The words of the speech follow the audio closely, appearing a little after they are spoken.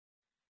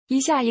以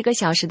下1个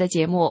小时的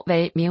节目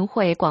为明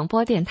慧广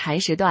播电台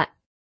时段。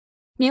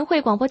明慧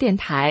广播电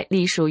台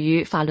隶属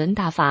于法轮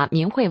大法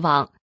明慧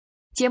网，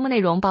节目内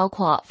容包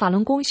括法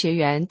轮功学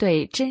员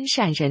对真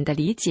善忍的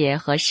理解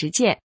和实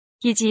践，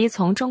以及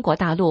从中国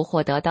大陆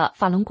获得的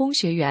法轮功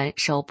学员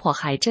受迫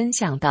害真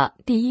相的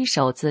第一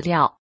手资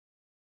料。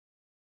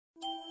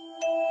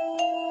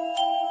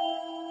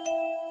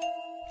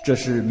这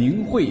是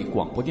明慧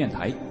广播电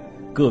台，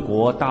各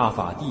国大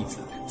法弟子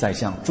在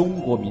向中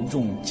国民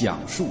众讲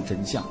述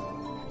真相，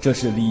这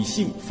是理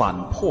性反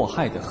迫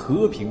害的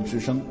和平之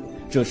声，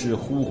这是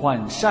呼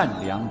唤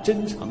善良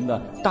真诚的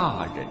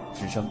大忍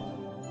之声。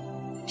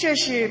这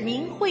是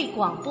明慧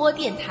广播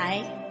电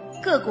台，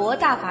各国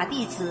大法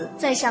弟子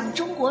在向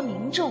中国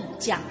民众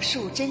讲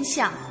述真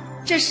相，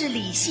这是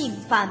理性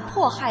反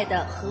迫害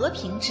的和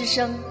平之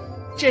声，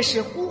这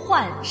是呼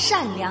唤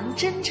善良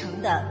真诚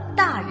的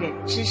大忍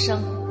之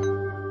声。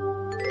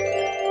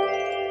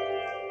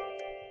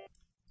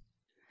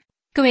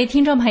各位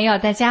听众朋友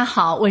大家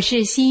好，我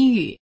是心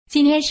雨，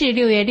今天是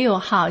6月6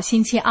号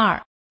星期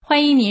二，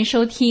欢迎您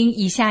收听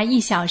以下1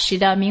小时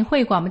的明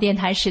慧广播电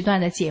台时段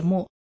的节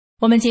目。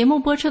我们节目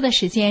播出的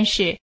时间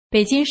是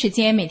北京时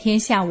间每天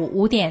下午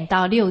5点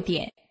到6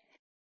点。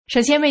首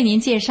先为您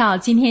介绍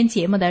今天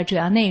节目的主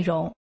要内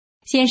容，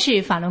先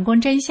是法轮功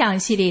真相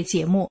系列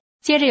节目，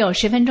接着有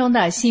10分钟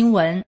的新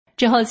闻，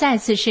之后再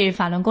次是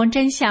法轮功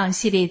真相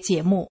系列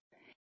节目。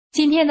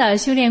今天的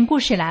修炼故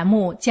事栏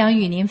目将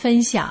与您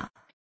分享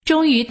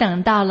终于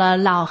等到了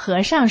老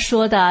和尚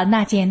说的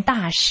那件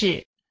大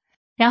事。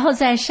然后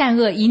在善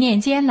恶一念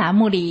间栏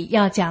目里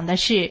要讲的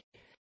是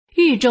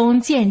狱中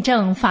见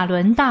证法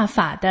轮大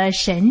法的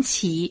神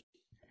奇。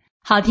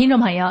好，听众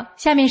朋友，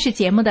下面是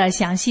节目的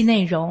详细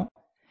内容。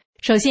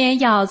首先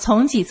要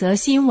从几则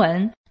新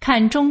闻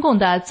看中共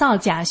的造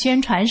假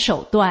宣传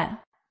手段。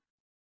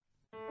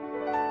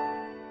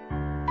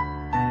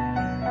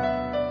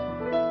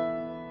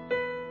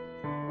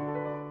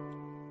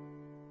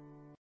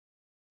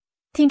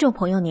听众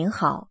朋友您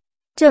好，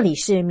这里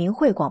是明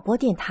慧广播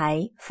电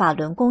台法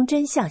轮功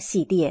真相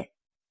系列。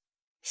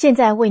现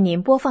在为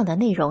您播放的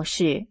内容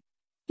是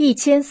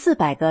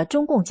1400个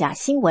中共假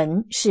新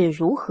闻是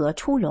如何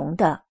出笼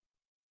的。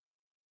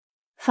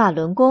法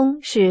轮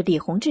功是李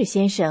洪志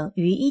先生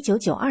于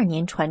1992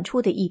年传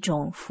出的一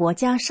种佛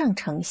家上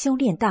乘修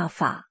炼大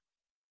法，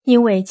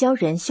因为教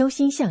人修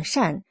心向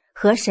善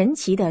和神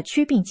奇的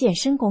祛病健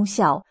身功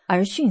效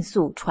而迅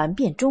速传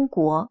遍中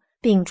国，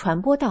并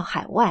传播到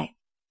海外。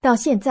到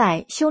现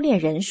在修炼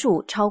人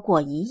数超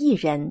过1亿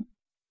人。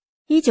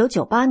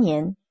1998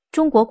年，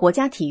中国国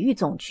家体育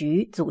总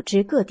局组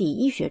织各地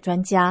医学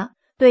专家，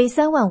对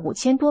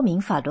35000多名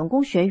法轮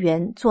功学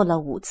员做了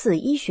5次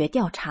医学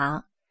调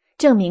查，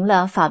证明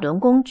了法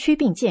轮功祛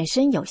病健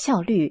身有效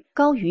率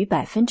高于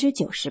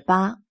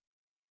 98%。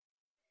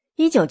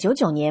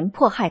1999年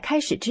迫害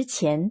开始之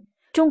前，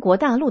中国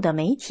大陆的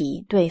媒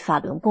体对法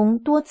轮功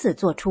多次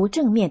做出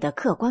正面的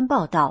客观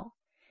报道，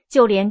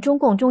就连中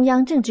共中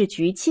央政治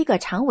局7个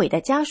常委的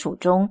家属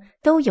中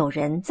都有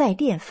人在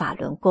练法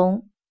轮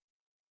功。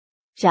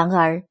然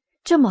而，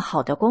这么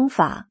好的功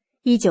法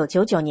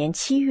，1999年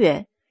7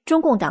月，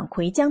中共党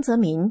魁江泽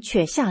民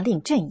却下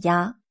令镇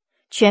压，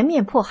全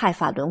面迫害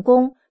法轮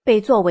功被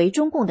作为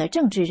中共的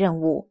政治任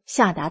务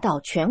下达到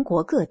全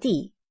国各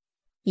地。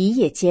一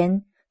夜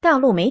间，大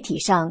陆媒体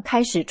上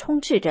开始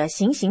充斥着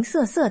形形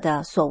色色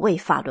的所谓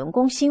法轮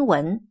功新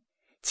闻，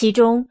其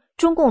中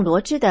中共罗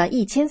织的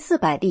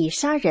1400例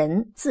杀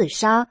人、自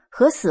杀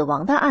和死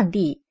亡的案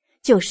例，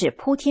就是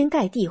铺天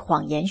盖地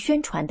谎言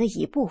宣传的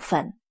一部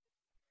分。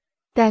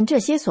但这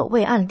些所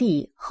谓案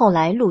例后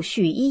来陆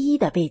续一一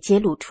的被揭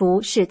露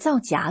出是造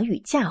假与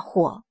嫁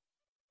祸，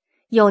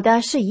有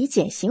的是以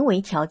减刑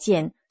为条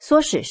件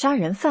唆使杀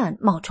人犯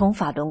冒充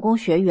法轮功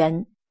学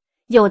员，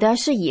有的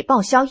是以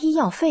报销医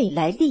药费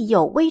来利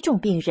诱危重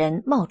病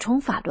人冒充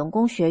法轮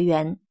功学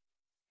员，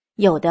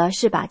有的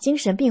是把精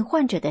神病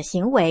患者的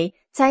行为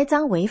栽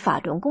赃为法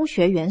轮功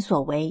学员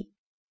所为，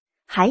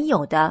还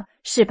有的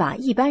是把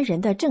一般人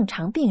的正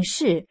常病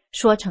逝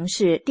说成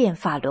是练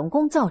法轮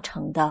功造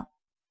成的。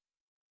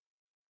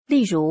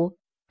例如，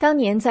当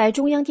年在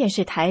中央电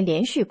视台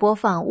连续播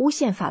放诬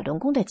陷法轮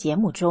功的节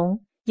目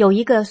中，有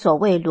一个所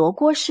谓罗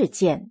锅事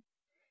件，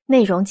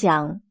内容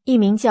讲一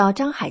名叫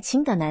张海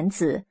清的男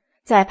子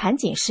在盘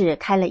锦市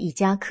开了一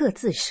家刻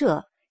字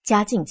社，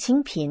家境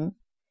清贫，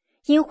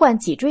因患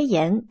脊椎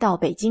炎到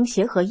北京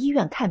协和医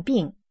院看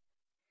病。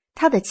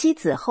他的妻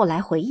子后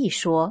来回忆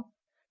说，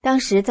当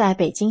时在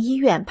北京医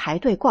院排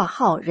队挂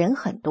号人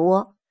很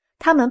多，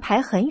他们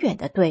排很远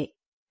的队。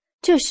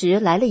这时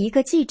来了一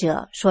个记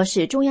者，说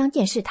是中央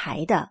电视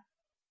台的。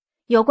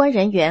有关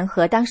人员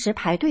和当时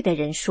排队的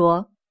人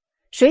说，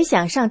谁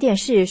想上电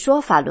视说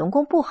法轮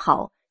功不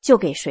好，就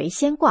给谁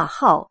先挂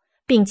号，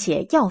并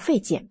且药费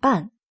减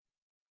半。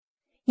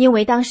因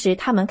为当时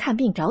他们看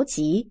病着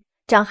急，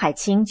张海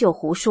清就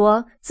胡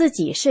说自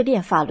己是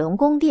练法轮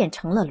功练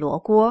成了罗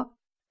锅，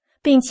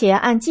并且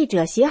按记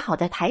者写好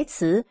的台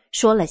词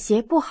说了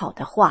些不好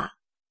的话。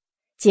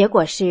结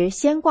果是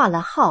先挂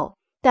了号，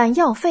但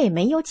药费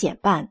没有减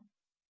半。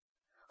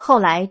后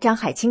来张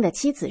海清的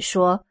妻子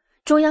说，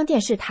中央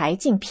电视台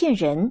竟骗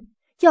人，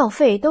药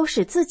费都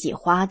是自己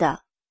花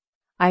的，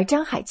而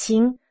张海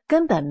清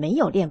根本没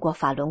有练过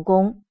法轮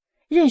功，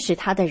认识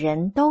他的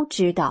人都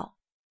知道。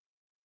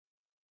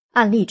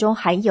案例中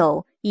还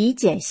有以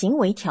减刑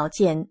为条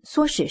件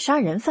唆使杀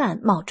人犯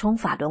冒充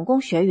法轮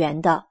功学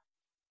员的，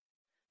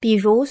比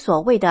如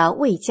所谓的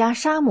魏家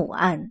杀母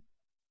案。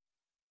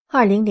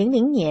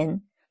2000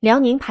年，辽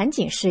宁盘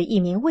锦市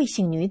一名魏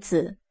姓女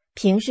子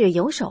平日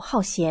游手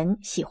好闲，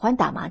喜欢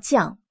打麻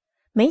将，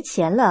没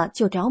钱了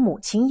就找母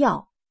亲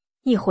要，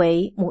一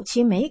回母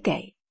亲没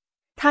给，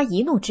她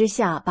一怒之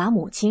下把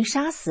母亲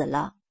杀死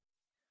了。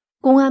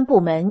公安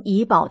部门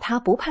以保她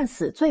不判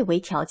死罪为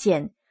条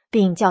件，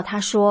并叫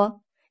她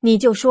说，你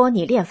就说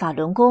你练法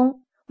轮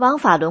功，往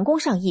法轮功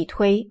上一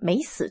推，没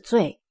死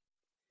罪。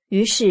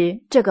于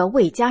是这个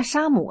魏家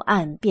杀母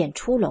案便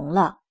出笼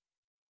了。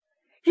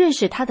认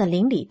识他的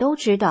邻里都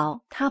知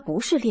道他不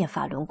是练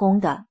法轮功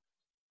的，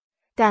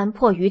但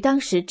迫于当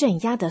时镇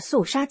压的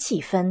肃杀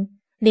气氛，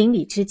邻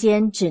里之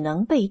间只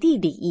能背地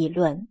里议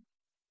论。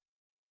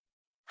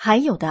还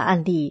有的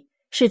案例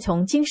是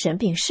从精神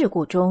病事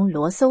故中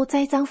罗搜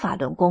栽赃法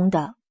轮功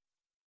的，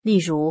例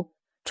如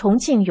重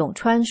庆永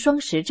川双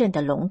石镇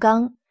的龙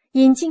刚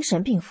因精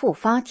神病复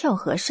发跳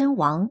河身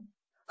亡，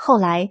后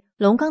来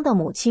龙刚的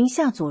母亲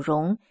夏祖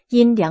荣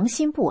因良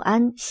心不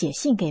安写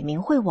信给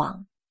明慧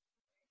网，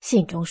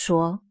信中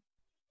说，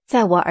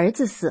在我儿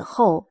子死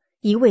后，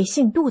一位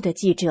姓杜的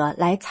记者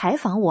来采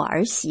访我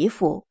儿媳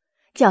妇，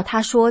叫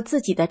她说自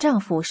己的丈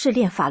夫是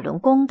练法轮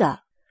功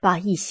的，把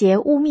一些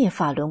污蔑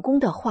法轮功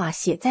的话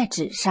写在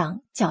纸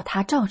上，叫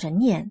她照着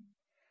念。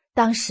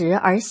当时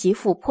儿媳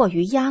妇迫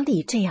于压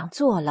力这样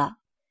做了，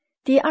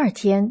第二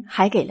天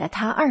还给了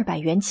她200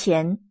元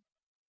钱。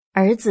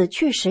儿子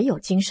确实有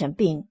精神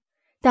病，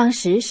当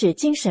时是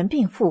精神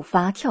病复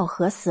发跳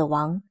河死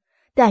亡，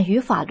但与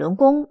法轮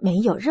功没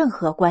有任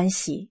何关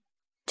系，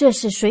这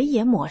是谁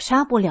也抹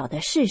杀不了的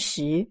事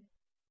实。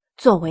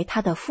作为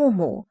他的父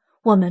母，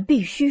我们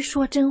必须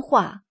说真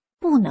话，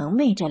不能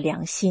昧着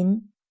良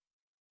心。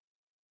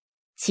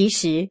其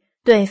实，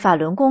对法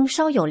轮功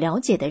稍有了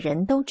解的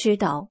人都知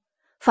道，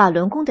法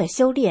轮功的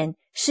修炼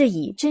是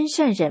以真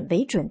善忍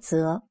为准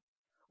则，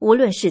无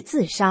论是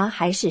自杀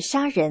还是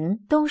杀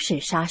人，都是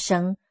杀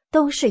生，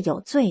都是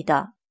有罪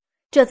的。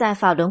这在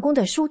法轮功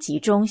的书籍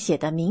中写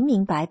得明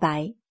明白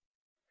白。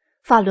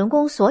法轮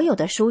功所有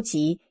的书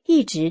籍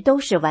一直都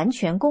是完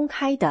全公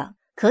开的，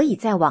可以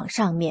在网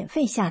上免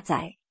费下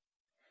载。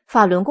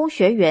法轮功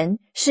学员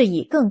是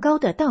以更高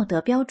的道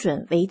德标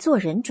准为做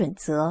人准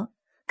则，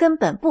根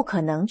本不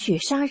可能去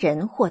杀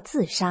人或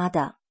自杀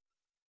的。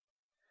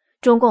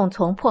中共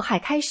从迫害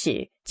开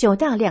始就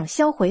大量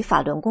销毁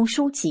法轮功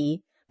书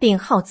籍，并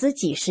耗资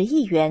几十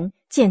亿元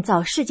建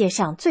造世界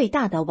上最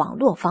大的网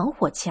络防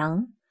火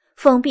墙，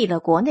封闭了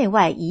国内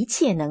外一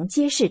切能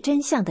揭示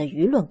真相的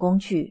舆论工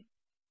具。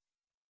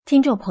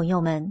听众朋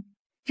友们，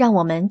让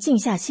我们静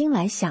下心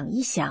来想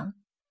一想，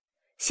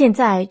现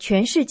在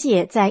全世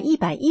界在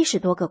110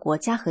多个国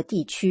家和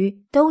地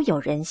区都有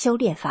人修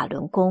炼法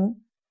轮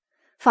功，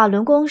法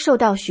轮功受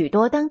到许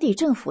多当地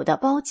政府的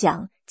褒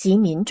奖及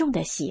民众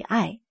的喜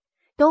爱，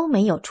都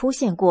没有出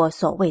现过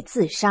所谓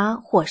自杀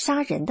或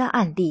杀人的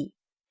案例，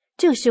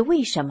这是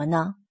为什么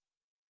呢？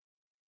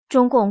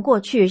中共过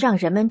去让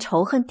人们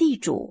仇恨地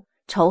主，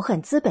仇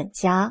恨资本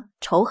家，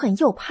仇恨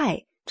右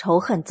派，仇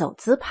恨走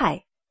资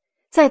派，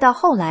再到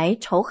后来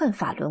仇恨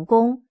法轮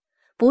功，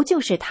不就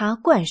是他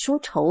灌输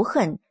仇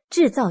恨、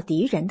制造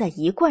敌人的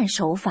一贯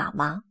手法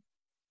吗？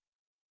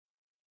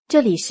这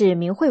里是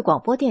明慧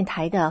广播电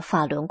台的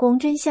法轮功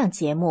真相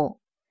节目，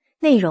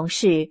内容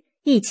是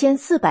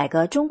1400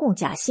个中共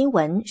假新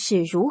闻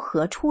是如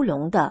何出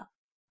笼的。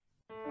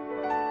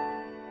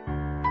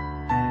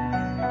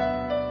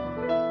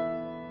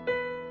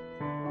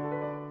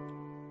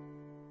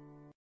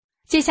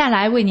接下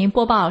来为您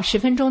播报10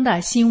分钟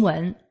的新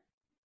闻。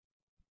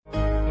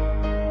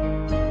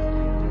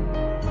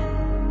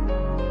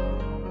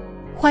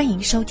欢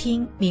迎收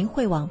听明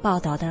慧网报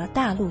道的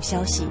大陆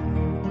消息。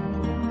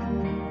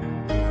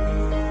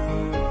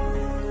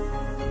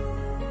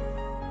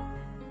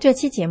这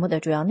期节目的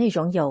主要内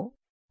容有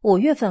：5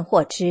月份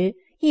获知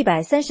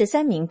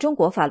133名中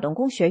国法轮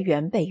功学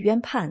员被冤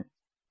判；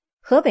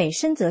河北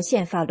深泽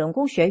县法轮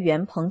功学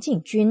员彭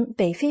进军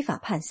被非法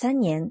判3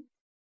年；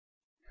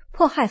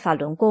迫害法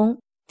轮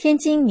功，天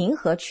津宁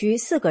河区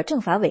4个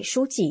政法委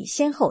书记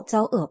先后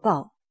遭恶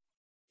报。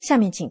下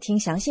面请听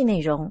详细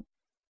内容。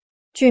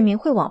据明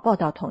慧网报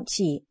道统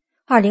计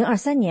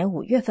，2023年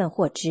5月份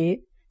获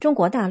知，中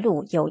国大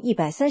陆有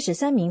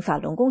133名法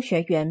轮功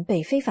学员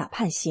被非法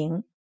判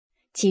刑，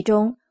其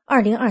中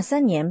2023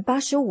年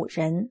85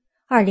人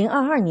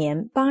，2022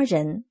年8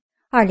人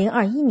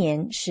，2021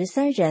年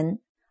13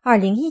人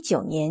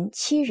，2019年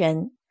7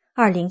人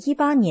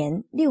，2018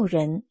年6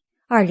人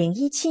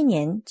，2017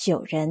年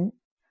9人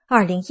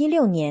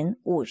，2016年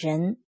5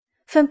人，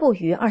分布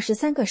于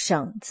23个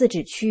省、自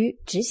治区、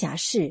直辖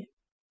市。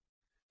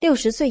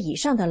60岁以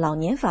上的老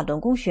年法轮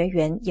功学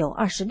员有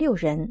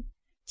26人，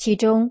其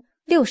中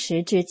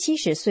60至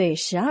70岁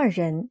12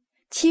人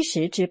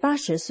，70至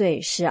80岁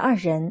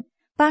12人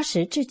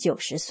，80至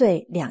90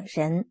岁2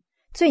人，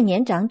最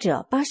年长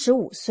者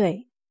85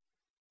岁。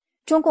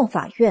中共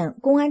法院、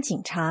公安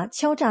警察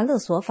敲诈勒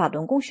索法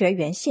轮功学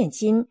员现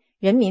金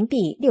人民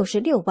币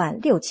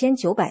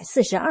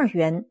666942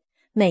元，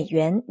美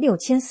元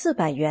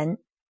6400元。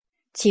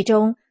其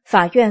中，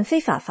法院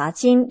非法罚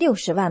金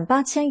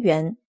608000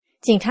元，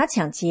警察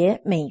抢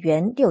劫美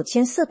元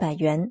6400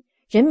元，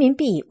人民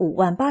币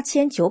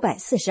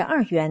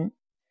58942元。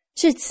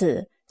至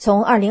此，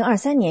从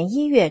2023年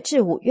1月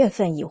至5月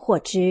份已获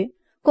知，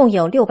共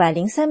有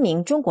603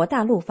名中国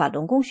大陆法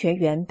轮功学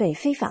员被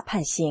非法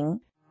判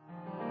刑。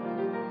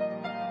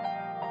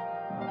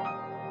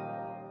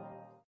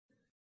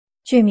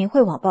据明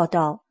慧网报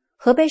道，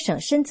河北省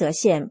深泽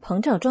县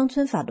彭兆庄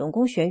村法轮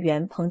功学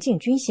员彭敬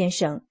军先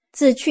生，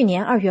自去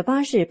年2月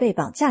8日被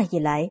绑架以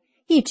来，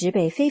一直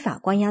被非法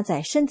关押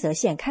在深泽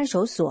县看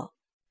守所。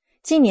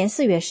今年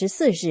4月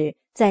14日，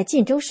在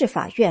晋州市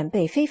法院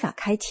被非法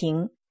开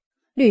庭，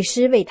律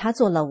师为他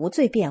做了无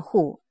罪辩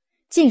护。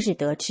近日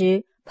得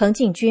知，彭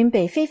敬军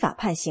被非法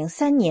判刑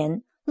3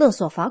年，勒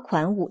索罚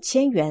款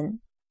5000元。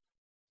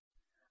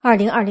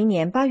2020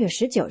年8月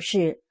19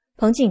日，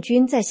彭敬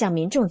军在向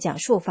民众讲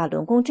述法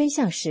轮功真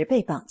相时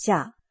被绑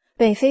架，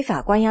被非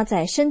法关押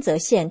在深泽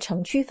县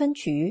城区分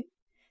局。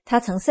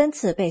他曾3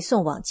次被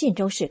送往晋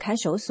州市看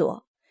守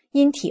所，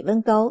因体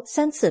温高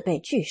3次被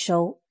拒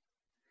收。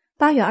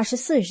8月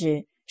24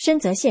日，深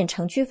泽县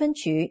城区分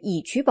局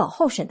以取保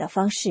候审的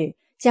方式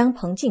将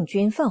彭敬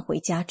军放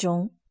回家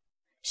中。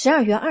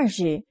12月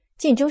2日，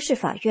晋州市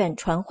法院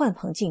传唤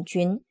彭敬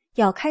军，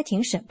要开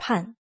庭审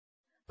判。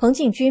彭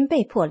敬军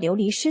被迫流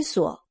离失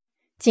所，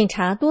警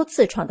察多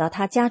次闯到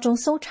他家中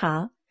搜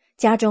查，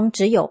家中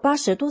只有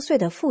80多岁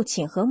的父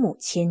亲和母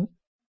亲。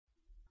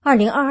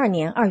2022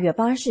年2月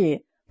8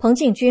日，彭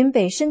敬军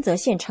被深泽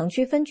县城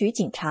区分局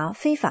警察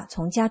非法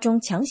从家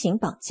中强行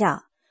绑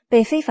架，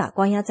被非法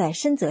关押在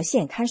深泽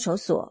县看守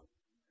所。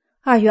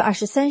2月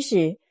23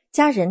日，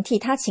家人替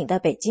他请的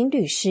北京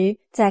律师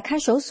在看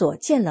守所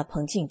见了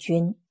彭敬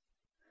军。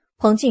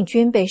彭敬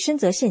军被深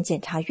泽县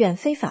检察院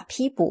非法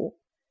批捕，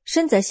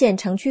深泽县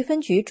城区分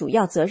局主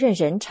要责任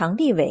人常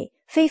立伟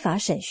非法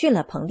审讯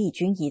了彭立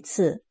军1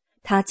次，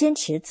他坚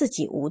持自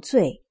己无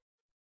罪。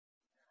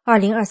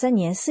2023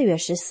年4月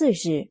14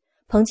日，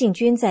彭敬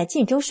军在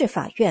晋州市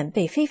法院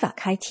被非法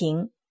开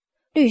庭，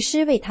律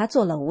师为他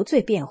做了无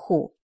罪辩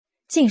护。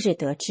近日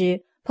得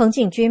知，彭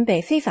敬军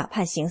被非法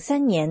判刑3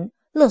年，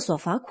勒索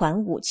罚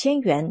款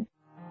5000元。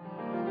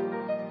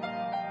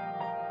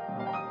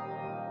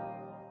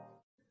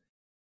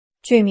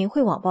据明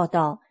慧网报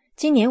道，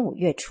今年5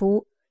月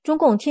初，中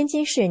共天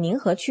津市宁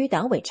河区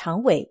党委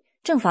常委、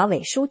政法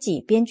委书记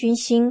边军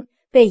兴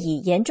被以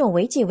严重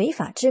违纪违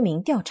法之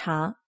名调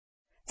查。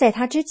在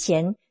他之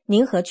前，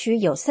宁河区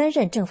有3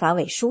任政法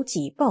委书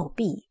记暴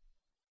毙。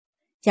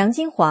杨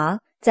金华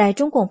在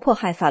中共迫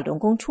害法轮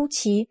功初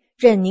期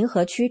任宁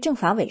河区政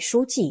法委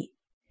书记。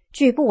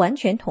据不完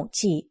全统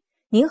计，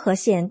宁河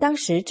县当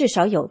时至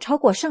少有超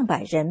过上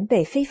百人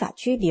被非法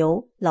拘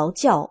留、劳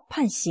教、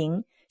判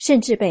刑，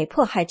甚至被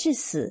迫害致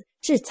死、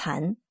致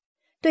残。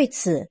对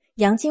此，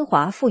杨金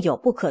华负有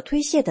不可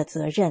推卸的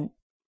责任。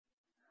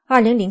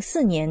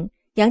2004年，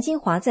杨金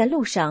华在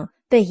路上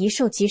被一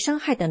受其伤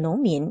害的农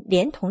民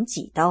连捅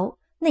几刀，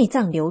内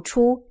脏流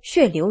出，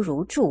血流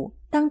如注，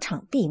当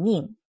场毙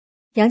命。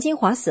杨金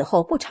华死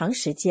后不长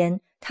时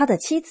间，他的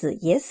妻子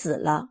也死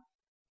了。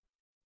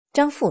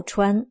张富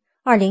川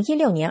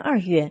2016年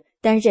2月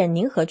担任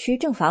宁河区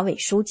政法委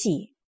书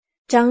记。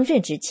张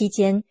任职期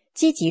间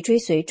积极追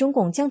随中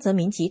共江泽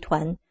民集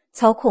团，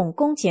操控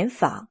公检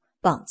法、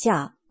绑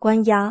架、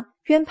关押、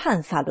冤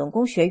判法轮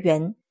功学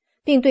员，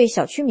并对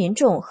小区民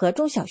众和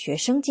中小学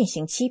生进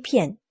行欺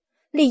骗，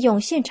利用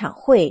现场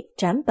会、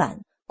展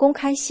板、公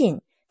开信、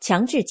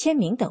强制签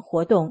名等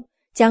活动，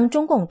将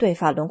中共对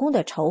法轮功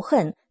的仇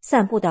恨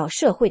散布到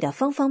社会的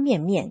方方面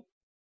面。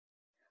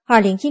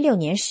2016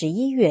年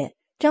11月，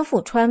张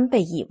富川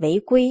被以违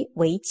规、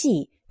违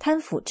纪、贪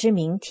腐之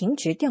名停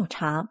职调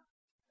查。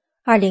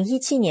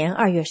2017年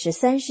2月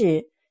13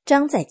日，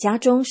张在家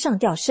中上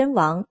吊身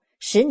亡，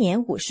时年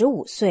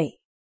55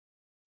岁。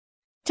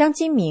张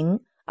金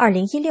明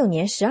2016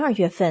年12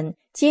月份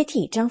接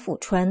替张富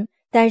川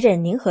担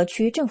任宁河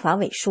区政法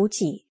委书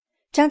记。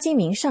张金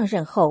明上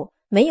任后，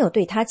没有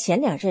对他前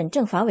2任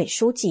政法委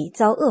书记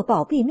遭恶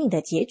报毙命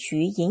的结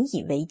局引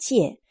以为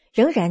戒，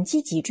仍然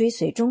积极追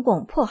随中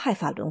共迫害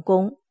法轮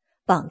功，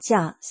绑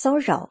架、骚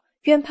扰、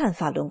冤判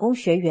法轮功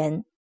学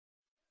员。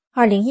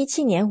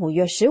2017年5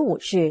月15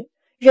日，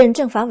任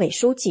政法委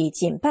书记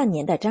仅半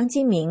年的张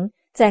金明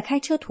在开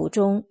车途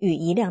中与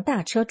一辆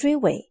大车追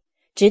尾，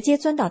直接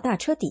钻到大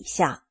车底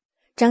下，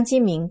张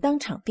金明当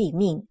场毙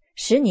命，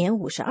时年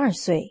52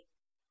岁。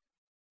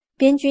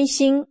边军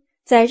兴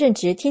在任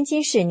职天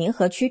津市宁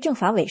河区政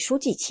法委书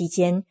记期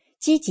间，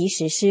积极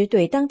实施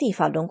对当地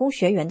法轮功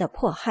学员的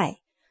迫害，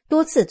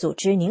多次组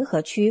织宁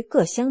河区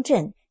各乡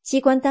镇、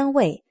机关单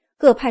位、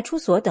各派出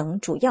所等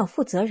主要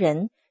负责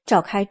人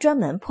召开专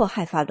门迫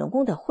害法轮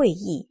功的会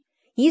议，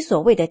以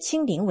所谓的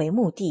清零为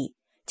目的，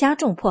加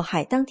重迫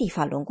害当地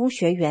法轮功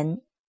学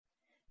员。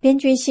边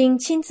军兴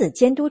亲自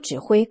监督指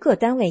挥各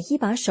单位一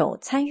把手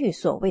参与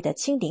所谓的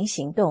清零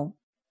行动，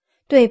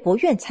对不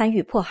愿参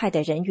与迫害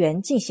的人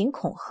员进行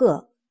恐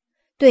吓，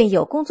对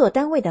有工作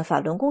单位的法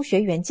轮功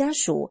学员家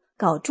属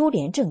搞株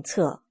连政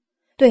策，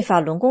对法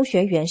轮功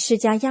学员施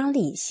加压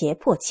力，胁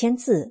迫签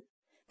字，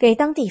给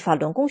当地法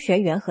轮功学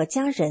员和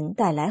家人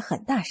带来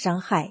很大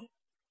伤害。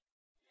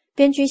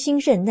边军兴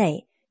任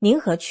内，宁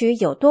河区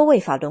有多位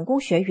法轮功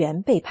学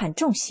员被判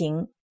重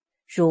刑，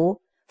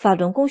如法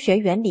轮功学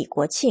员李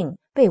国庆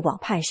被网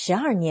判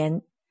12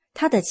年，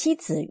他的妻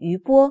子于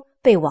波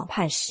被网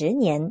判10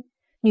年，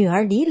女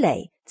儿李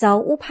磊遭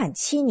诬判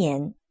7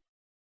年。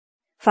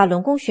法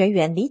轮功学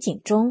员李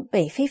景忠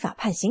被非法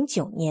判刑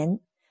9年，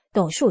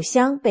董树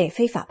香被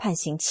非法判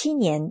刑7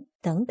年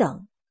等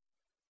等。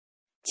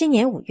今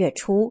年5月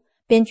初，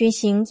边军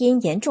兴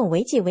因严重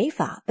违纪违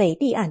法被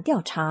立案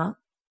调查。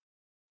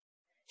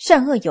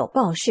善恶有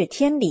报是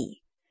天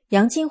理，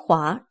杨金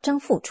华、张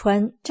富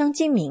川、张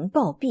金明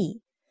暴毙，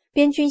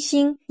边军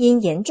兴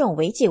因严重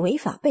违纪违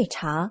法被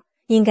查，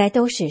应该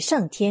都是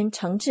上天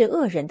惩治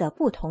恶人的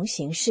不同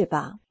形式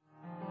吧。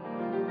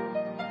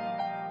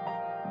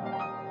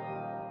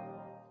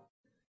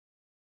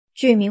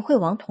据明慧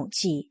网统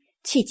计，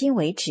迄今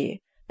为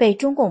止，被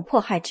中共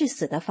迫害致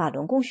死的法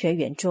轮功学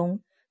员中，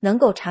能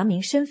够查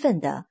明身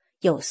份的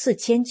有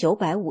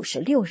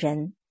4956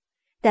人，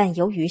但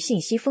由于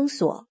信息封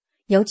锁，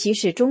尤其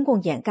是中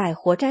共掩盖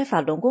活摘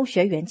法轮功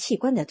学员器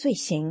官的罪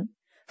行，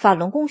法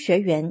轮功学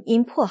员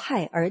因迫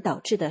害而导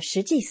致的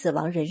实际死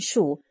亡人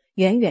数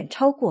远远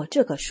超过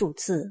这个数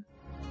字。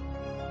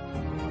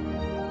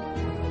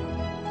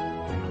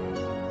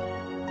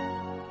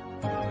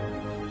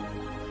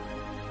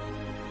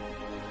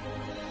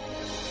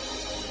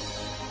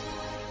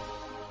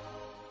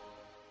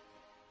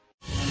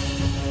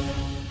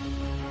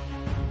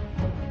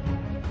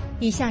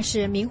以下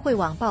是明慧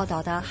网报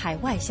道的海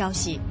外消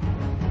息，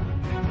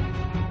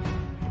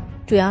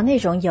主要内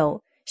容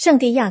有：圣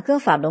地亚哥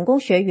法轮功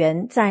学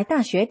员在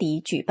大学里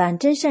举办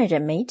真善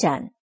忍美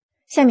展。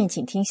下面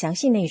请听详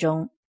细内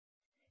容。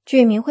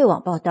据明慧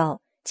网报道，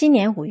今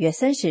年5月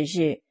30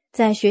日，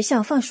在学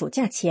校放暑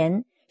假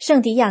前，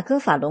圣地亚哥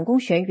法轮功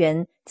学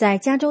员在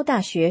加州大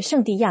学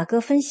圣地亚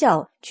哥分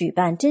校举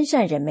办真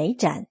善忍美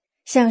展，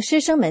向师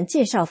生们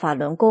介绍法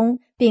轮功，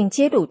并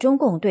揭露中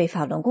共对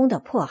法轮功的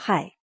迫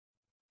害。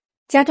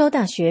加州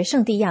大学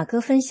圣地亚哥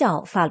分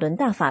校法轮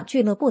大法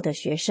俱乐部的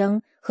学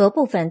生和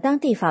部分当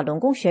地法轮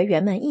功学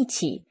员们一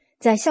起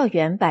在校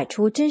园摆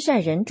出真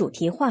善忍主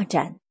题画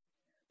展。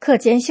课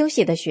间休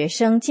息的学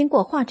生经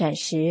过画展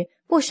时，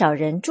不少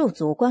人驻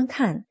足观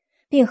看，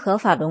并和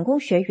法轮功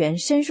学员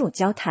深入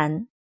交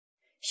谈。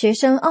学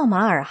生奥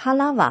马尔·哈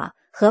拉瓦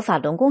和法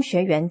轮功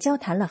学员交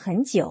谈了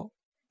很久。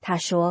他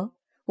说：“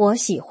我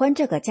喜欢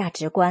这个价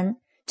值观，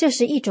这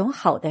是一种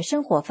好的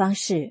生活方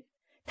式。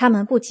他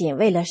们不仅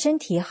为了身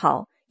体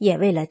好，也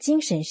为了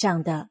精神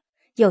上的。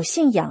有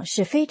信仰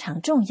是非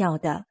常重要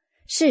的，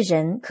是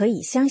人可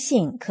以相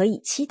信、可以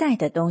期待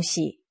的东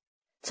西。”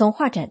从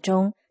画展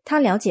中，他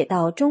了解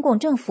到中共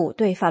政府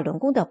对法轮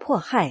功的迫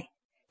害。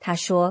他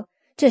说，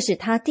这是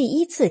他第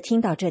一次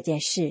听到这件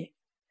事。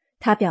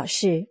他表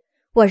示，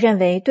我认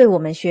为对我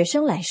们学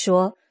生来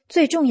说，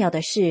最重要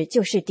的事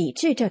就是抵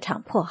制这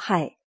场迫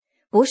害，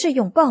不是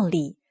用暴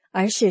力，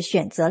而是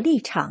选择立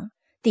场，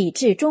抵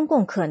制中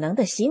共可能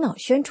的洗脑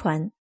宣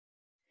传。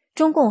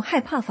中共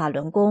害怕法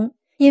轮功，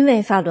因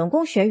为法轮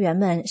功学员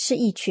们是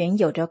一群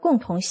有着共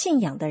同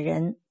信仰的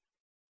人。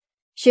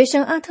学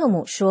生阿特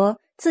姆说，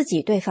自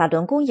己对法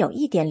轮功有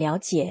一点了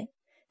解，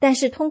但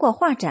是通过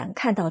画展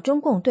看到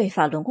中共对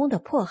法轮功的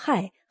迫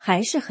害，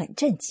还是很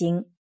震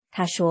惊。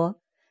他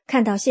说，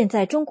看到现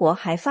在中国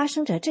还发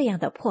生着这样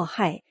的迫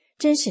害，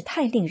真是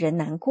太令人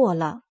难过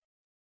了。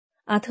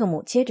阿特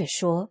姆接着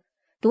说，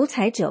独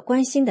裁者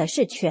关心的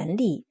是权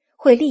力，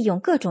会利用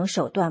各种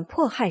手段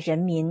迫害人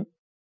民。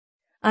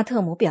阿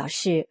特姆表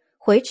示，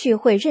回去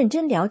会认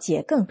真了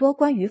解更多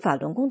关于法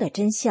轮功的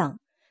真相，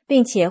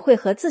并且会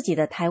和自己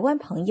的台湾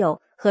朋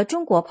友和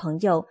中国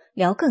朋友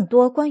聊更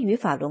多关于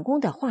法轮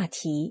功的话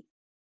题。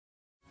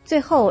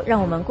最后，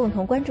让我们共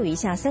同关注一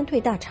下三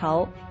退大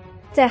潮。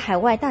在海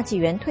外大纪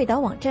元退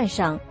党网站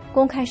上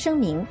公开声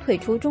明，退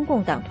出中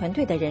共党团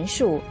队的人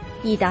数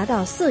已达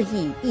到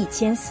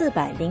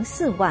4.1404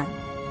亿。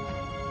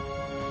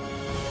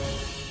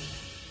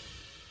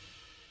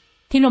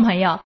听众朋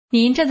友，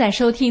您正在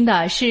收听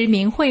的是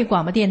明慧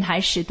广播电台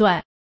时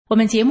段，我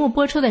们节目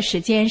播出的时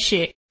间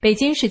是北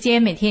京时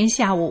间每天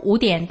下午5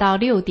点到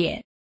6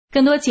点。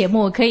更多节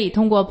目可以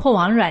通过破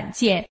网软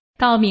件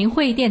到明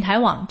慧电台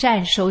网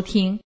站收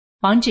听，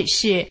网址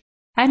是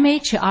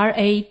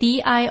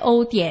mhradio.org。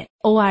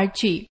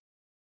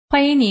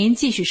 欢迎您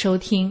继续收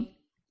听。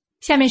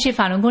下面是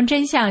法轮功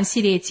真相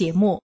系列节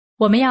目，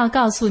我们要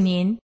告诉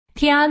您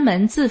天安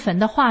门自焚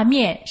的画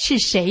面是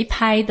谁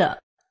拍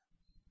的。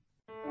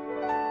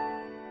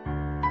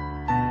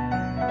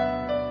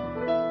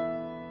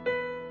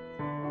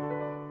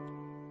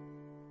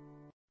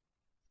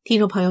听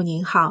众朋友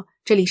您好，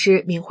这里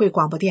是明慧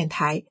广播电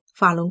台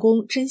法轮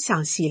功真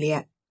相系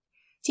列。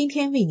今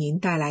天为您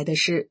带来的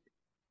是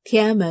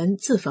天安门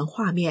自焚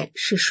画面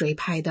是谁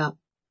拍的。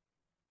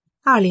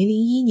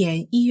2001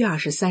年1月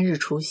23日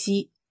除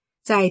夕，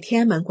在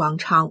天安门广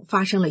场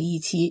发生了一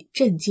起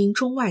震惊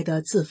中外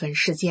的自焚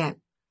事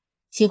件。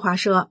新华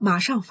社马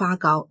上发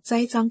稿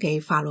栽赃给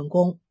法轮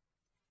功。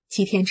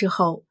7天之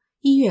后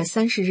，1月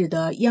30日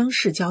的央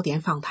视焦点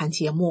访谈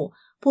节目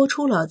播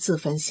出了自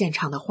焚现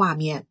场的画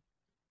面。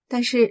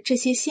但是这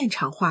些现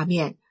场画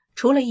面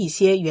除了一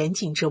些远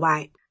景之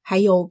外，还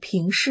有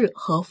平视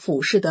和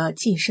俯视的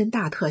近身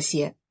大特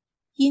写，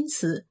因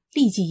此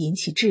立即引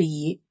起质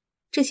疑，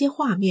这些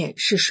画面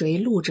是谁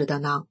录制的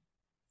呢？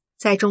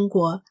在中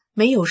国，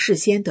没有事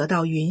先得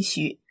到允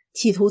许，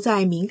企图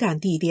在敏感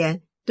地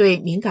点对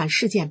敏感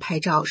事件拍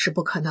照是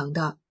不可能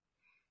的。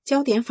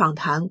焦点访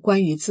谈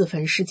关于自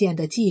焚事件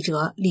的记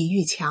者李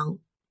玉强，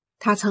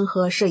他曾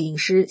和摄影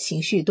师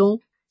邢旭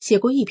东写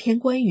过一篇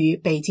关于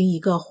北京一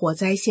个火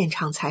灾现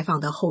场采访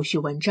的后续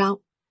文章。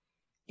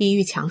李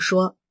玉强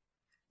说，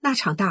那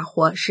场大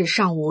火是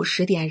上午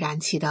10点燃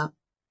起的，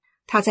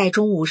他在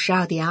中午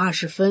12点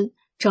20分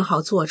正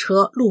好坐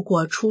车路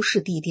过出事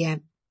地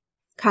点，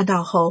看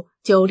到后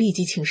就立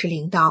即请示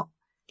领导，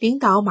领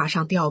导马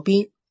上调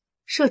兵，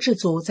摄制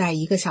组在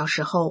1个小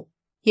时后，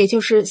也就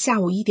是下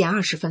午1点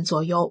20分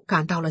左右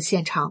赶到了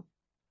现场。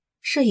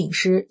摄影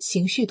师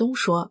邢旭东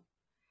说，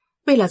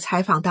为了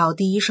采访到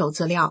第一手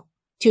资料，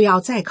就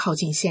要再靠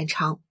近现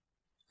场，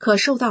可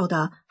受到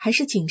的还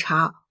是警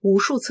察无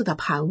数次的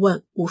盘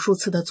问，无数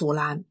次的阻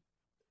拦。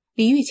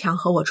李玉强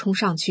和我冲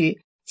上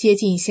去接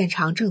近现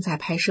场，正在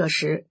拍摄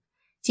时，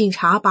警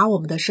察把我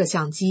们的摄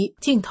像机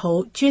镜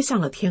头撅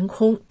向了天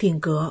空定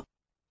格。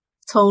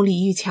从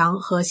李玉强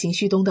和邢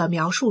旭东的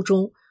描述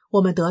中，我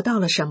们得到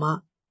了什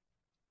么？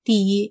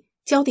第一，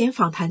焦点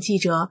访谈记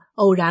者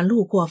偶然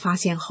路过发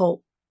现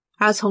后，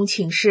而从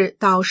请示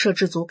到摄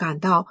制组赶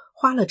到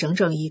花了整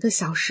整1个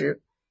小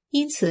时，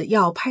因此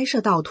要拍摄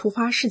到突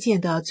发事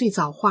件的最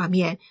早画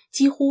面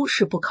几乎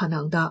是不可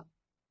能的。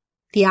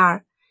第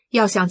二，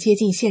要想接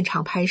近现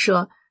场拍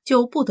摄，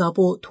就不得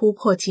不突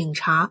破警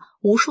察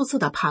无数次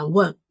的盘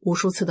问，无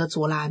数次的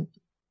阻拦。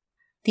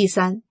第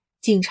三，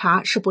警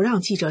察是不让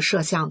记者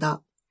摄像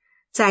的，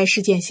在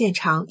事件现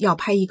场要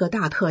拍一个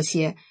大特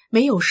写，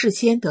没有事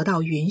先得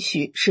到允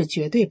许是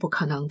绝对不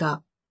可能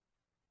的。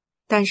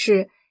但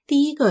是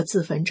第一个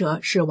自焚者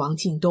是王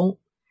进东，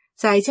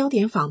在焦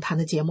点访谈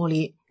的节目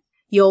里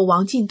有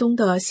王进东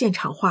的现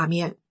场画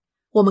面，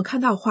我们看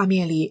到画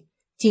面里，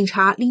警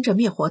察拎着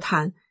灭火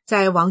毯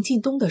在王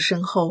进东的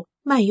身后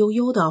慢悠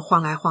悠地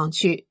晃来晃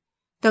去，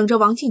等着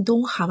王进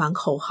东喊完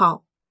口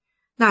号。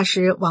那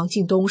时王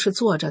进东是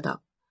坐着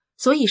的，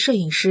所以摄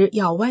影师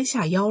要弯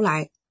下腰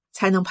来，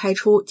才能拍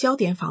出焦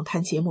点访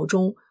谈节目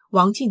中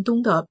王进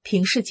东的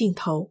平视镜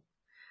头，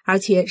而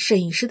且摄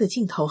影师的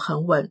镜头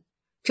很稳，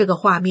这个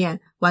画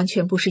面完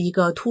全不是一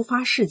个突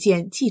发事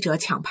件记者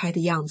抢拍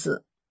的样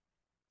子。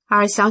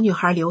而小女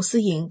孩刘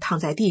思颖躺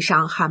在地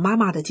上喊妈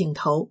妈的镜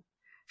头，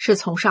是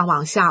从上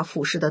往下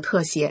俯视的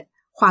特写，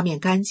画面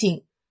干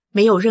净，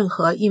没有任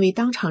何因为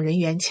当场人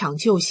员抢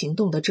救行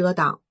动的遮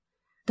挡。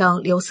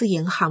等刘思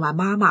颖喊完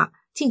妈妈，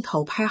镜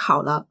头拍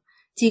好了，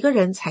几个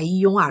人才一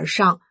拥而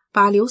上，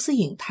把刘思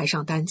颖抬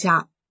上担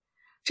架。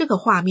这个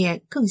画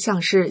面更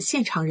像是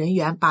现场人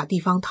员把地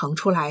方腾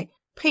出来，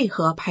配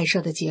合拍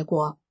摄的结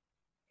果。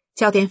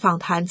焦点访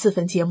谈自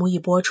焚节目一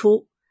播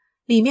出，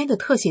里面的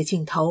特写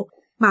镜头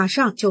马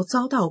上就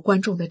遭到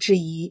观众的质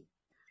疑。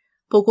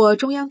不过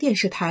中央电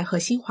视台和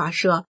新华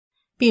社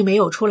并没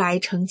有出来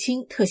澄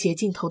清特写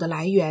镜头的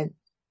来源，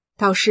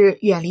倒是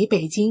远离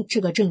北京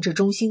这个政治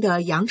中心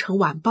的羊城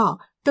晚报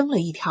登了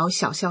一条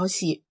小消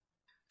息，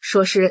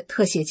说是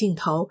特写镜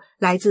头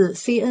来自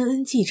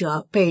CNN 记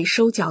者被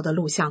收缴的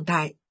录像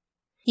带，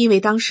因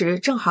为当时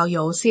正好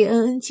有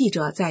CNN 记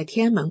者在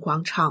天安门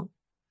广场。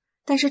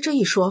但是这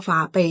一说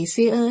法被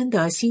CNN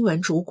的新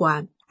闻主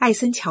管艾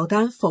森乔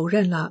丹否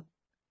认了。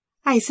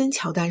艾森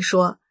乔丹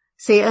说，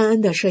 CNN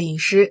的摄影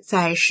师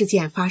在事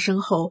件发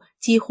生后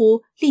几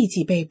乎立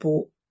即被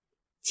捕。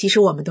其实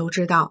我们都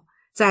知道，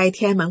在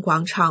天安门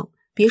广场，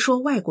别说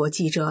外国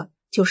记者，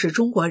就是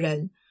中国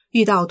人，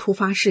遇到突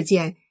发事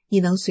件，你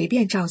能随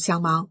便照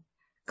相吗？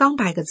刚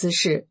摆个姿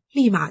势，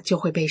立马就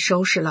会被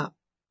收拾了。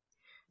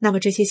那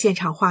么这些现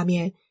场画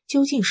面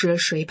究竟是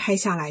谁拍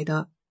下来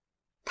的？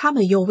他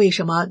们又为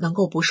什么能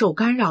够不受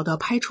干扰地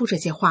拍出这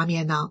些画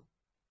面呢？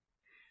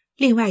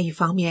另外一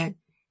方面，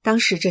当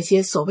时这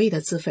些所谓的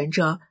自焚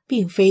者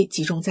并非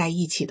集中在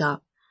一起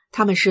的，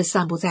他们是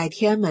散布在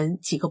天安门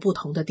几个不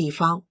同的地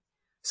方，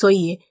所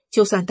以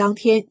就算当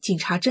天警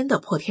察真的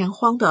破天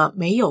荒的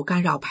没有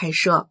干扰拍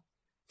摄，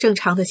正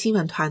常的新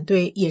闻团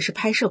队也是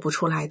拍摄不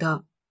出来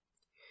的。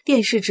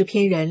电视制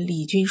片人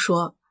李军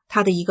说，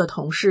他的一个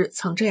同事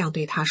曾这样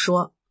对他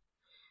说，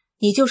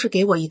你就是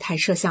给我一台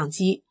摄像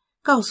机，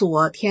告诉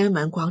我天安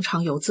门广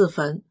场有自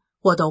焚，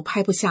我都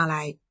拍不下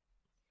来。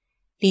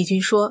李军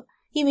说，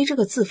因为这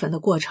个自焚的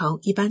过程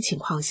一般情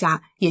况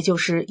下也就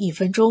是1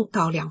分钟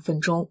到2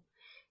分钟，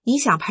你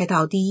想拍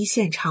到第一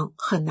现场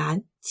很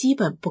难，基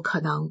本不可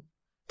能。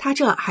他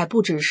这还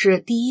不只是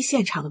第一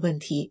现场的问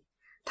题，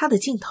他的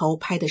镜头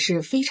拍的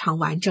是非常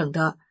完整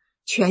的，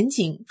全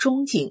景、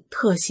中景、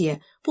特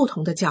写、不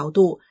同的角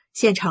度、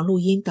现场录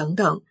音等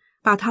等，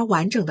把它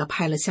完整的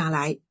拍了下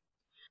来。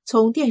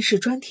从电视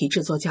专题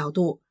制作角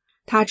度，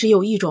它只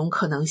有一种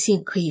可能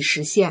性可以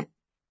实现，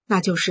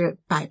那就是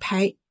摆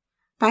拍，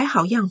摆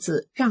好样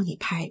子让你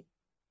拍。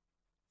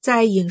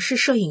在影视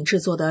摄影制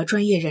作的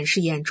专业人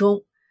士眼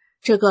中，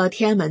这个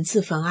天安门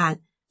自焚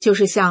案就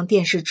是像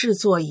电视制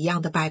作一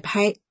样的摆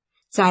拍，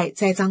在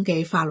栽赃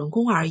给法轮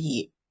功而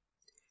已。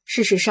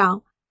事实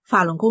上，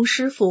法轮功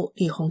师父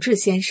李洪志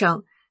先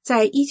生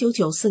在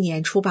1994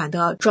年出版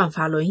的《转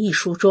法轮》一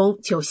书中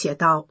就写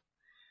道：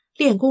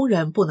练功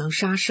人不能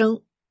杀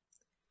生。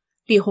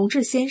李洪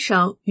志先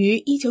生于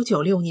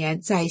1996年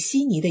在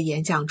悉尼的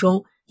演讲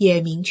中也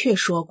明确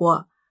说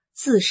过，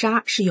自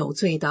杀是有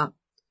罪的，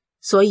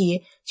所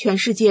以全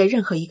世界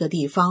任何一个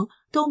地方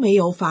都没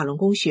有法轮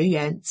功学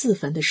员自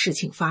焚的事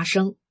情发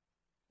生。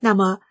那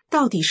么，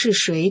到底是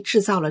谁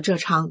制造了这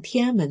场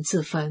天安门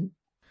自焚？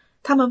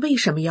他们为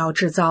什么要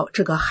制造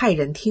这个骇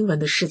人听闻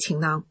的事情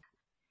呢？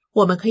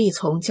我们可以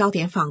从焦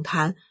点访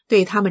谈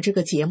对他们这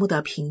个节目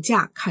的评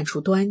价看出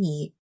端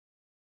倪。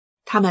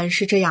他们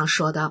是这样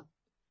说的：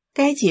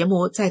该节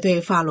目在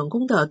对法轮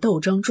功的斗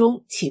争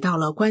中起到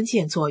了关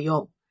键作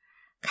用，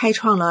开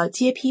创了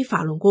揭批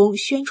法轮功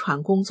宣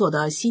传工作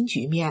的新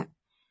局面，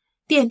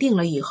奠定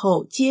了以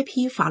后揭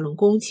批法轮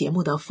功节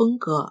目的风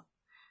格，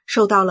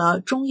受到了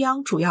中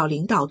央主要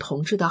领导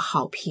同志的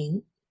好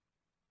评。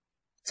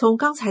从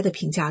刚才的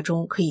评价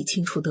中可以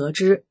清楚得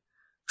知，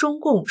中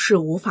共是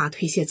无法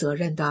推卸责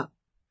任的。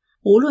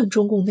无论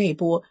中共内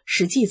部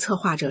实际策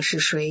划者是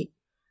谁，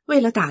为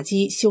了打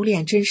击修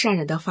炼真善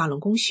人的法轮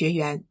功学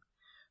员，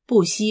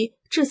不惜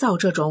制造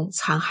这种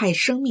残害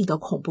生命的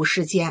恐怖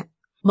事件，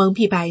蒙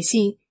蔽百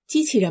姓，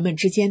激起人们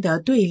之间的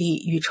对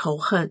立与仇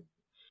恨。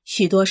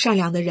许多善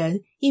良的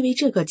人因为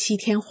这个欺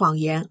天谎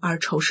言而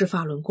仇视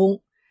法轮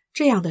功，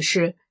这样的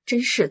事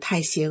真是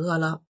太邪恶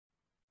了。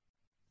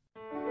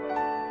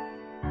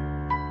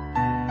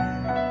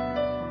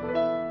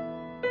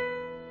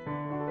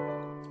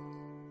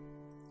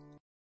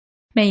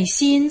美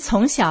心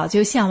从小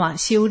就向往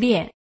修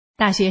炼，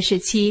大学时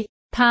期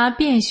她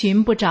遍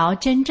寻不着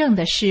真正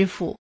的师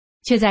父，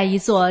却在一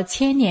座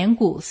千年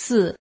古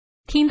寺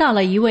听到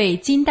了一位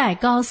金代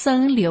高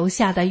僧留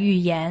下的预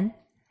言。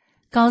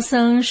高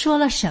僧说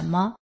了什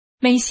么？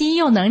美心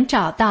又能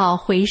找到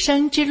回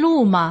生之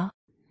路吗？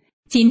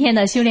今天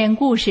的修炼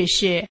故事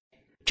是，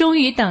终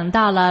于等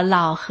到了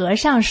老和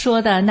尚说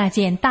的那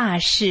件大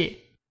事。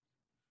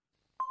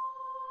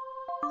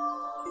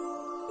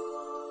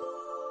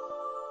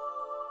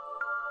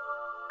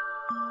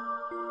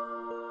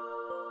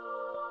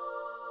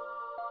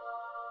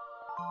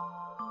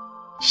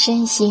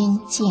身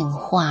心净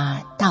化，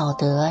道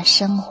德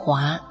升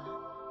华。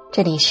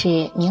这里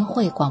是明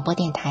慧广播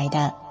电台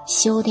的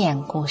修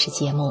炼故事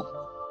节目。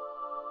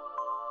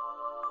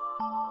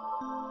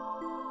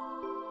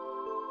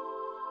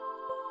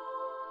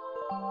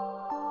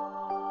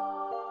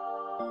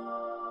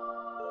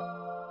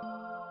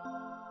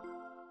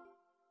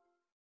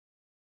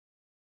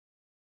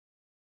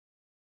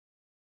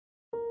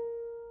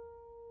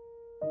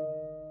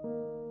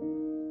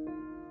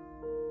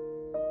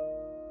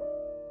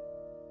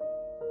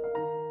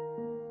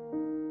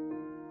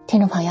听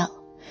众朋友，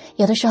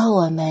有的时候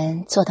我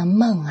们做的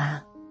梦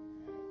啊，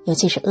尤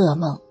其是噩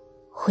梦，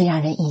会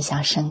让人印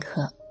象深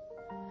刻，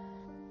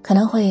可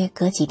能会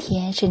隔几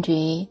天，甚至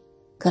于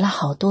隔了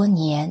好多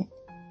年，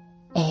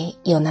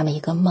有那么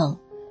一个梦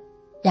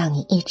让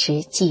你一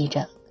直记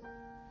着。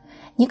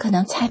你可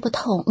能猜不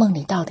透梦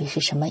里到底是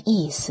什么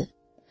意思，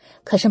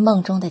可是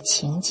梦中的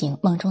情景，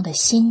梦中的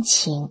心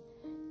情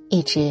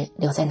一直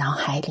留在脑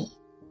海里。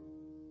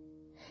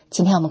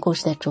今天我们故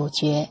事的主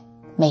角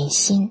美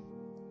心，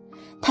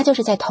他就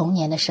是在童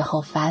年的时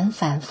候反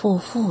反复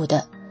复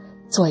的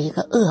做一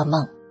个噩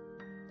梦，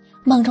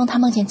梦中他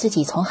梦见自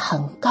己从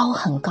很高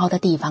很高的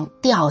地方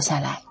掉下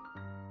来，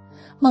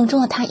梦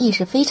中的他意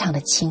识非常的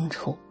清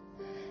楚，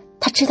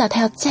他知道他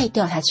要再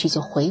掉下去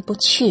就回不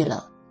去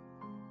了。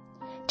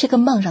这个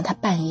梦让他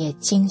半夜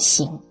惊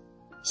醒，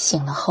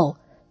醒了后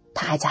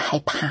他还在害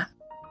怕。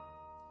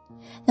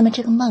那么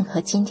这个梦和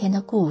今天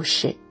的故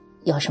事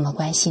有什么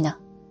关系呢？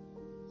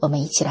我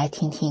们一起来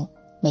听听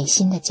美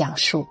心的讲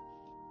述。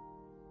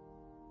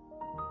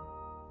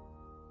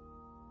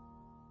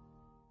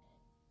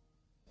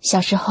小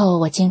时候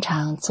我经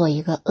常做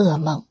一个噩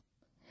梦，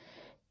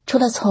除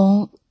了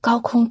从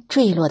高空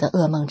坠落的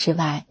噩梦之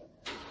外，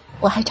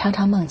我还常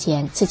常梦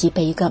见自己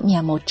被一个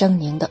面目狰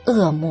狞的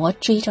恶魔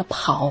追着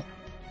跑。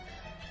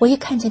我一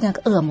看见那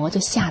个恶魔就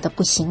吓得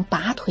不行，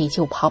拔腿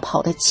就跑，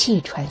跑得气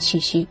喘吁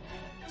吁，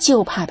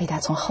就怕被他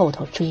从后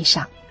头追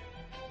上。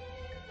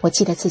我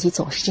记得自己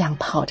总是这样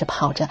跑着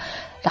跑着，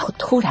然后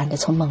突然的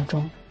从梦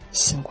中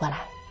醒过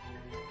来。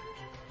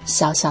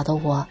小小的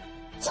我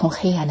从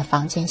黑暗的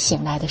房间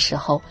醒来的时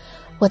候，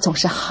我总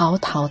是嚎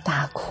啕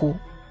大哭，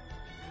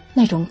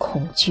那种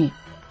恐惧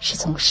是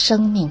从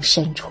生命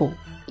深处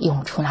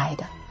涌出来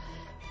的，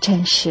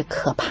真是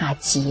可怕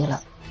极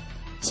了。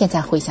现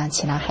在回想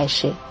起来还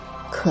是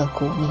刻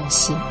骨铭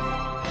心。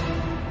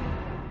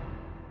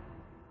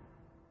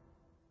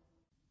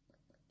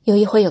有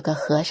一回有个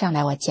和尚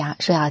来我家，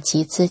说要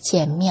集资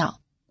建庙。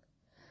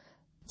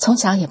从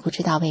小也不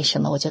知道为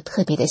什么，我就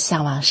特别的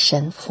向往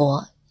神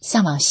佛，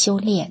向往修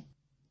炼。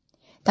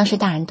当时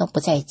大人都不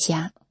在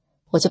家，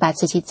我就把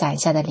自己攒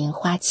下的零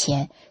花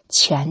钱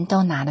全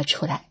都拿了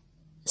出来，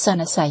算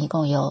了算一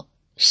共有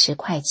10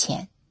块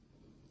钱。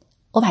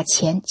我把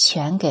钱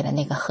全给了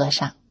那个和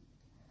尚，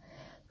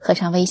和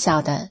尚微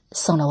笑地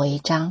送了我一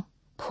张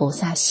菩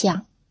萨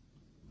像。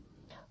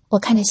我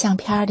看着相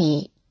片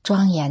里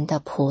庄严的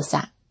菩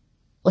萨，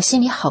我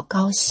心里好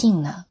高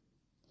兴呢。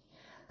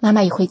妈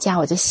妈一回家，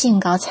我就兴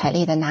高采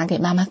烈地拿给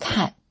妈妈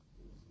看。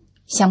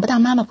想不到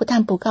妈妈不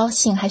但不高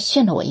兴，还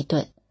训了我一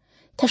顿。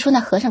她说那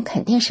和尚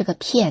肯定是个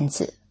骗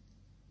子。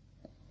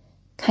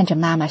看着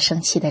妈妈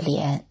生气的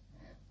脸，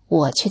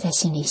我却在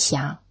心里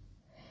想，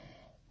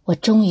我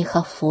终于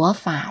和佛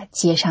法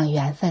结上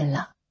缘分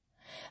了，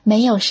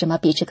没有什么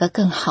比这个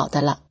更好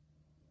的了。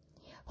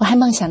我还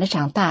梦想着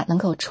长大能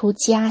够出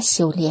家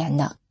修炼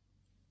呢。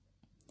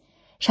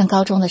上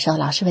高中的时候，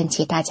老师问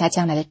起大家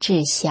将来的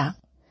志向，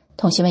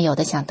同学们有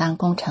的想当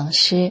工程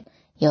师，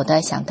有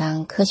的想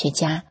当科学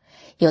家，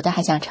有的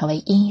还想成为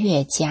音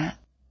乐家。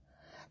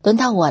轮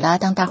到我了，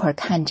当大伙儿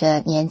看着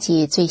年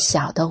纪最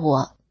小的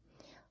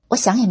我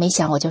想也没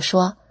想，我就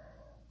说，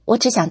我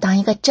只想当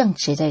一个正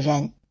直的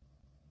人。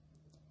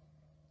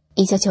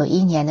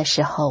1991年的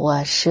时候，我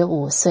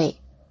15岁，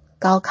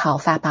高考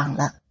发榜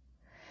了。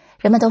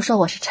人们都说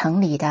我是城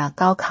里的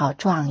高考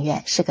状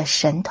元，是个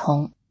神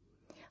童。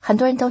很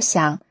多人都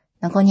想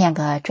能够念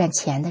个赚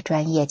钱的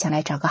专业，将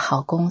来找个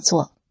好工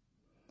作。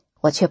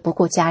我却不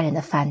顾家人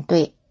的反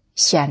对，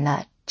选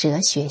了哲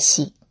学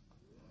系。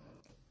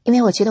因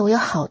为我觉得我有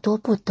好多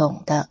不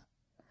懂的，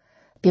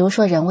比如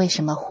说人为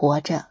什么活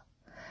着，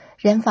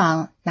人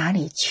往哪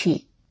里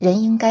去，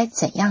人应该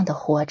怎样的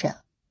活着。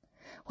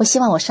我希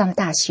望我上了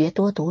大学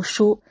多读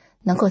书，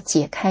能够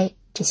解开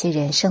这些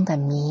人生的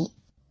谜。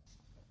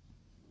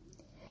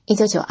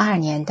1992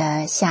年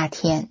的夏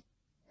天，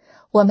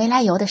我没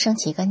来由地升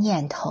起一个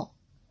念头，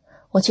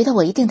我觉得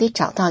我一定得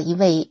找到一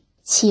位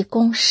气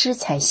功师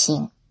才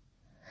行。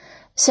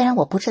虽然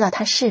我不知道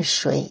他是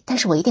谁，但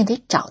是我一定得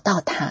找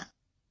到他。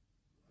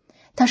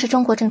当时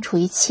中国正处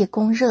于气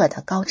功热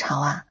的高潮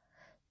啊，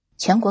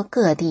全国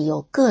各地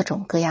有各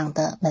种各样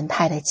的门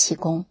派的气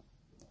功，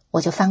我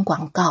就翻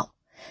广告，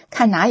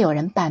看哪有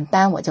人办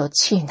班我就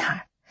去哪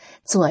儿，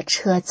坐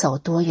车走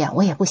多远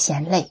我也不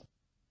嫌累。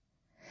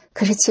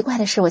可是奇怪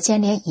的是，我竟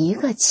然连一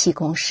个气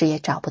功师也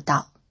找不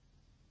到。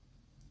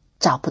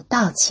找不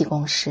到气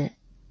功师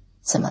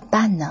怎么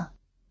办呢？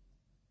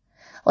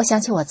我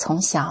想起我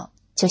从小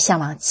就向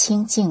往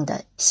清静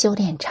的修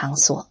炼场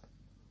所，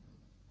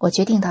我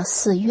决定到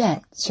寺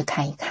院去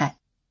看一看。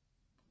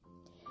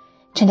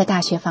趁着大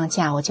学放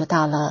假，我就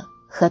到了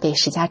河北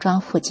石家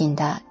庄附近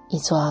的一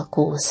座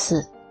古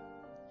寺。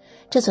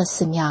这座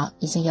寺庙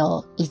已经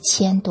有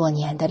1000多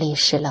年的历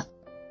史了。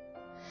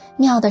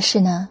妙的是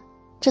呢，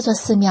这座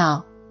寺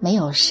庙没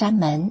有山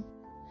门，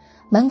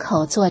门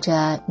口坐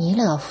着弥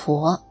勒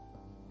佛。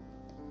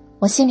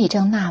我心里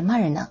正纳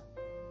闷呢，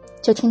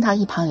就听到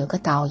一旁有个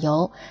导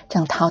游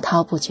正滔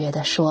滔不绝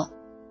地说，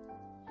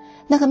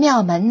那个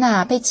庙门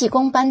呐，被济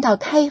公搬到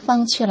开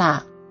封去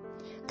了。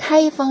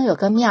开封有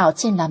个庙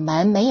进了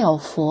门没有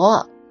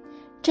佛，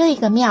这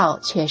个庙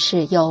却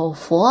是有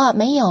佛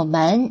没有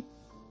门。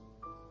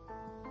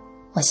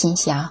我心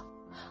想，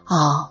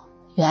哦，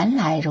原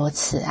来如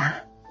此啊。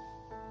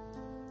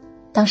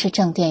当时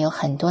正殿有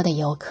很多的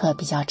游客，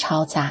比较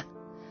嘈杂，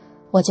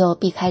我就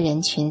避开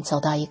人群，走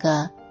到一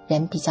个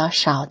人比较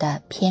少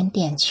的偏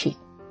殿去。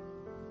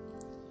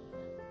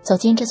走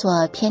进这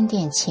座偏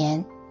殿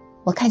前，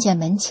我看见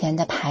门前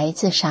的牌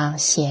子上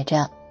写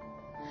着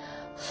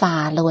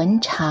法轮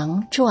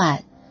常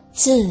转，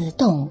自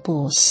动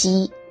不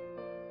息。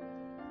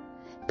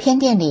偏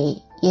殿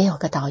里也有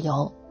个导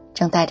游，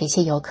正带着一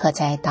些游客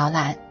在导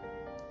览。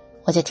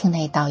我就听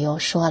那导游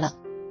说了，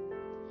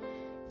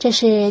这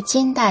是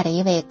金代的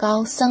一位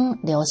高僧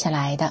留下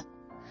来的，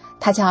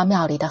他叫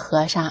庙里的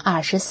和尚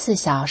24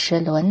小时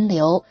轮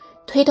流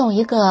推动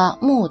一个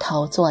木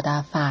头做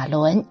的法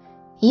轮，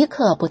一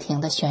刻不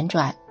停地旋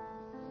转。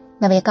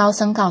那位高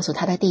僧告诉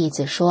他的弟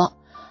子说，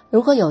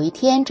如果有一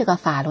天这个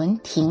法轮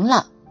停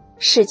了，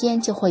世间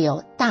就会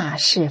有大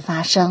事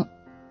发生。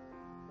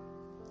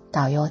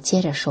导游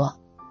接着说，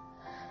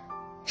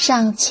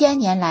上千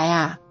年来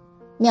啊，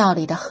庙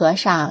里的和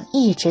尚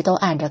一直都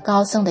按着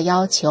高僧的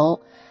要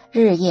求，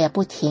日夜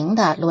不停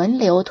地轮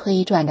流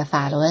推转着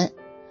法轮，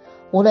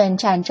无论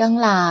战争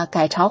啦、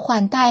改朝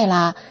换代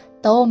啦，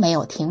都没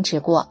有停止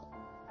过。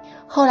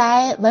后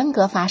来文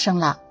革发生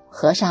了，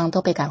和尚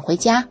都被赶回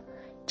家，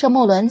这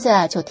木轮子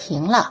就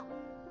停了。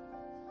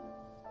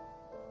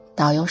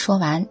导游说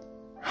完，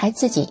还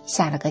自己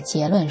下了个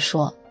结论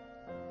说，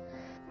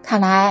看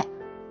来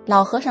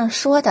老和尚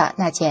说的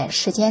那件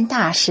世间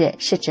大事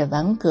是指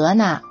文革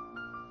呢。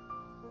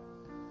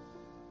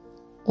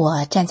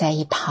我站在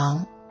一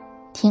旁，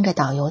听着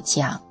导游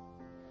讲，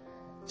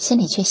心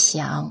里却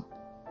想，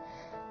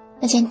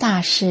那件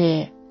大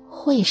事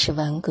会是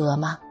文革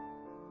吗？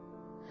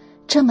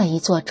这么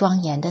一座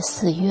庄严的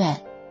寺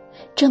院，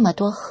这么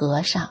多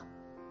和尚，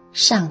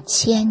上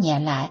千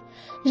年来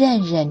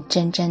认认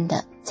真真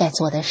的在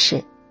做的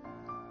事，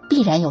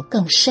必然有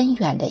更深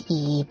远的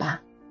意义吧？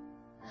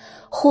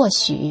或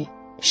许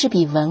是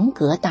比文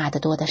革大得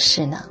多的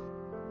事呢。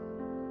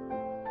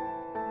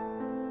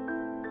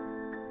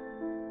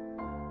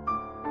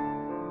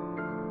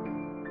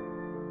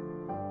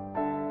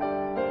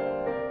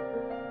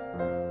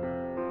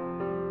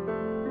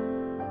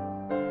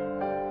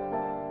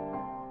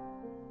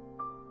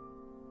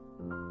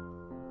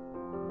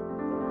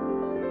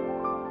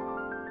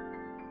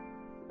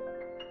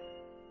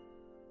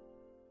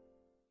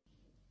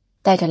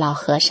带着老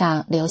和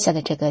尚留下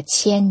的这个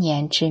千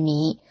年之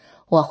谜，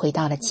我回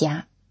到了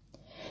家，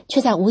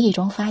却在无意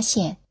中发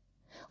现，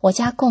我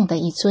家供的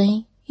一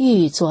尊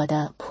玉做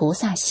的菩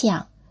萨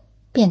像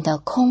变得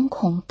空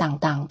空荡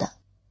荡的。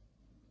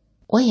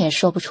我也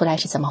说不出来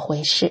是怎么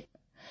回事，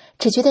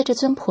只觉得这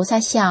尊菩萨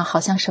像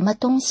好像什么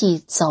东西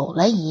走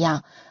了一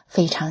样，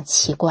非常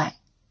奇怪。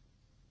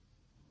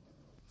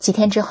几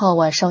天之后，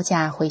我收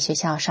假回学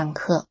校上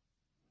课，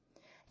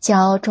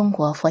教中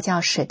国佛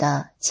教史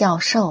的教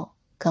授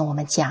跟我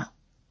们讲，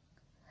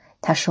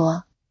他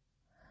说，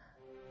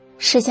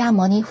释迦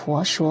牟尼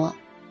佛说，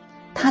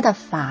他的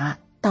法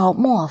到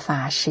末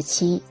法时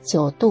期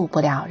就度不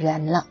了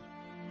人了，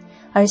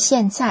而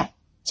现在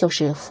就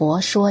是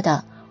佛说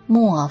的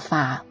末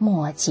法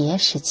末劫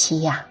时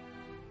期呀。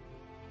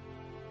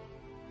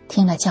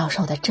听了教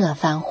授的这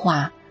番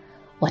话，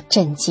我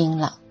震惊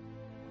了。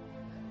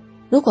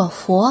如果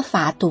佛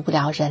法度不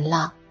了人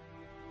了，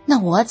那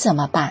我怎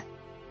么办？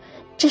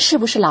这是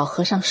不是老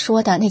和尚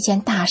说的那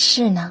件大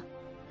事呢？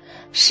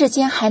世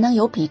间还能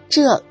有比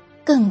这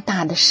更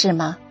大的事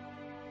吗？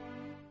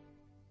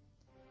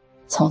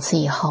从此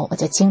以后，我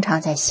就经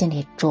常在心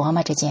里琢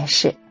磨这件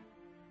事。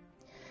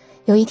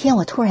有一天，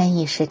我突然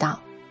意识到，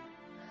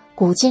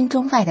古今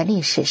中外的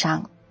历史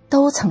上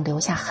都曾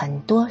留下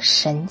很多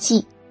神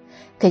迹，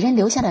给人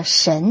留下了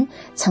神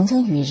曾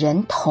经与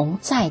人同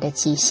在的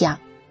迹象。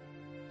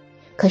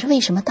可是为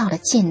什么到了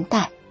近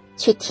代，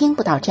却听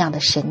不到这样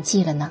的神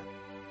迹了呢？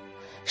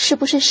是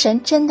不是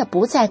神真的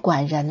不再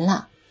管人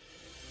了？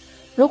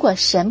如果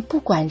神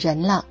不管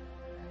人了，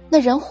那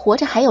人活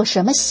着还有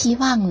什么希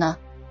望呢？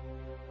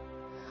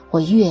我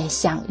越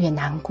想越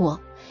难过，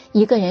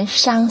一个人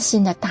伤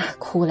心地大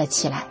哭了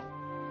起来。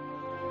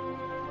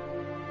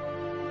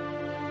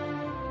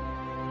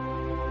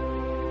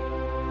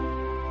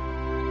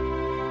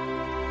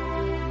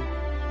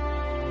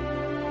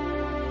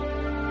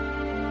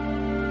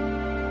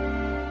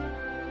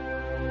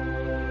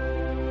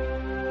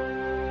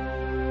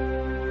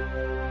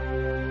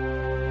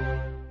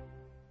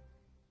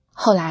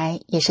后来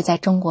也是在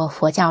中国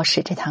佛教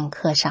史这堂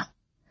课上，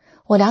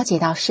我了解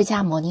到释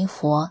迦牟尼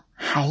佛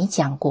还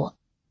讲过，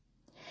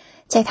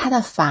在他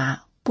的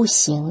法不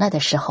行了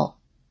的时候，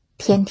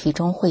天体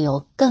中会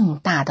有更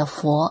大的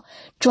佛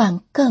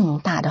转更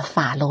大的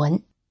法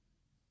轮。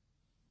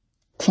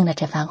听了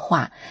这番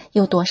话，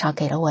又多少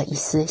给了我一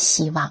丝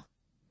希望。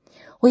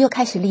我又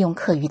开始利用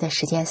课余的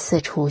时间四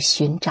处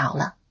寻找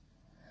了。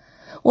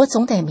我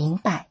总得明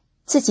白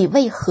自己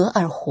为何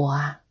而活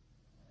啊！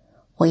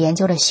我研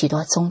究了许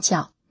多宗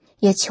教，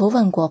也求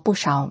问过不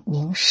少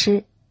名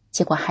师，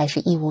结果还是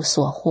一无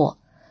所获，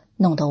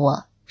弄得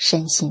我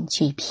身心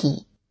俱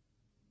疲。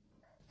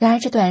然而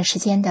这段时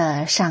间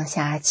的上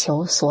下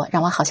求索，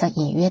让我好像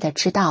隐约地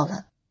知道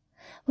了，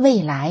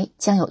未来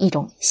将有一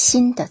种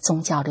新的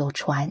宗教流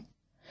传，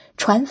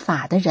传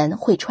法的人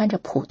会穿着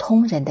普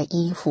通人的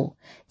衣服，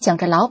讲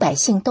着老百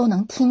姓都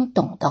能听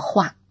懂的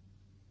话。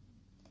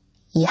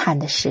遗憾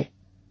的是，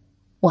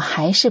我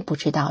还是不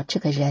知道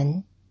这个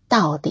人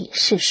到底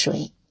是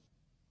谁。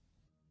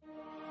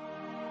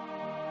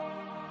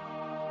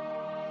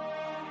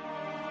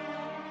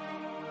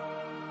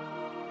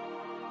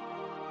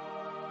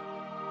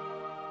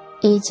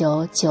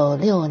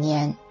1996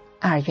年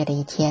2月的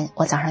一天，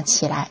我早上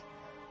起来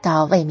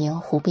到未名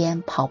湖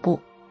边跑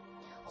步，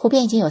湖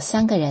边已经有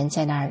3个人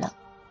在那儿了，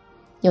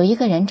有一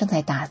个人正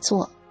在打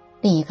坐，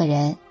另一个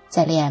人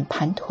在练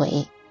盘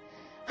腿，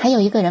还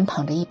有一个人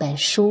捧着一本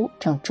书，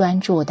正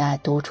专注地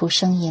读出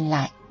声音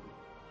来。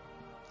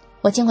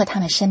我经过他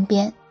们身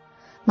边，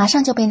马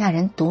上就被那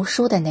人读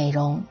书的内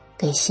容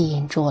给吸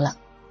引住了。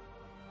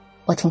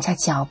我停下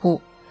脚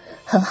步，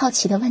很好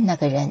奇地问那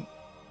个人，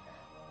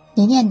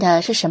你念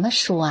的是什么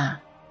书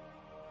啊？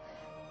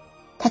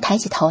他抬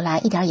起头来，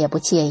一点也不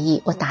介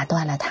意我打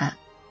断了他，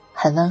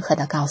很温和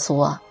地告诉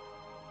我，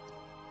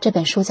这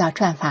本书叫《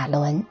转法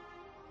轮》。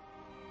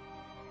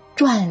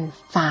转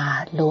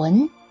法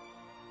轮，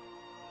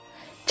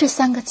这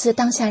3个字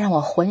当下让我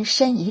浑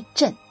身一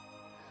震，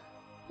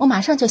我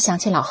马上就想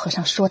起老和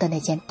尚说的那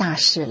件大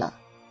事了。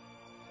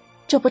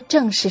这不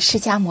正是释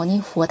迦牟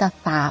尼佛的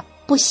法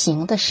不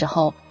行的时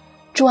候，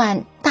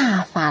转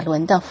大法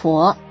轮的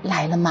佛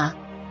来了吗？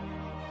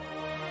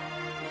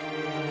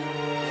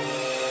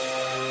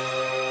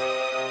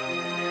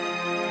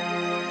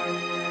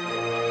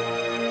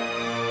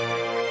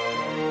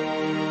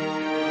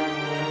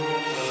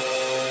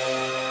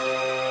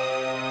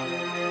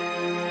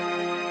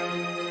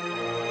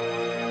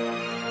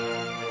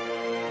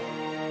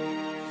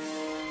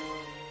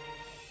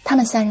他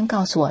们3人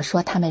告诉我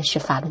说他们是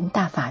法轮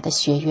大法的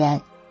学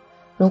员，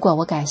如果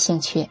我感兴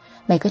趣，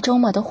每个周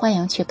末都欢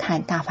迎去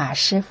看大法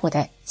师父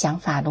的讲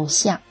法录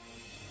像，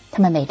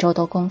他们每周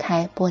都公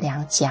开播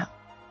2讲。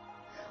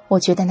我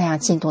觉得那样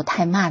进度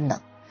太慢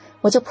了，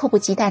我就迫不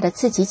及待地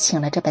自己请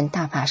了这本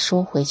大法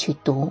书回去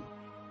读。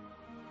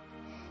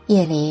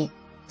夜里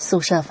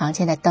宿舍房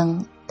间的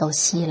灯都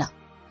熄了，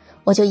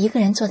我就一个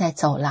人坐在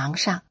走廊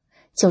上，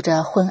就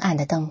着昏暗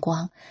的灯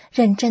光，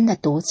认真地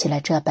读起了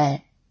这本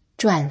《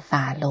转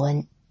法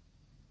轮》。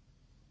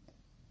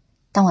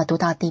当我读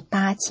到第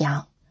8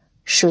讲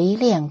谁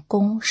练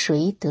功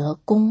谁得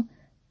功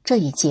这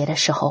一节的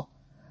时候，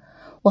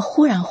我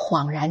忽然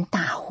恍然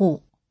大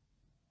悟，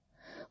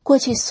过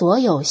去所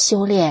有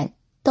修炼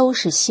都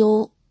是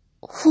修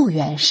复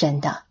原身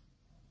的。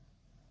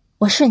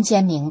我瞬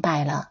间明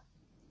白了，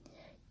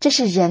这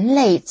是人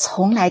类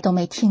从来都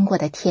没听过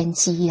的天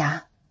机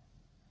呀。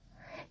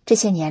这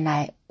些年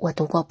来，我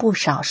读过不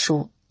少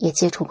书，也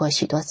接触过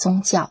许多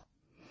宗教，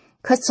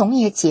可总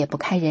也解不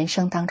开人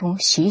生当中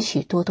许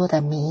许多多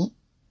的谜。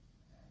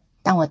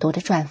当我读着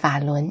《转法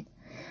轮》，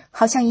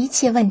好像一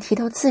切问题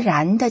都自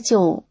然的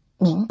就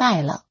明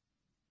白了。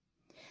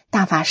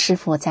大法师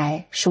父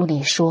在书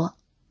里说，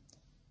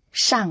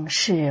上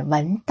士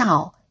闻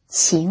道，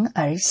勤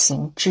而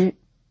行之。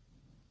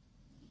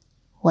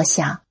我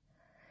想，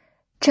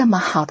这么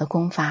好的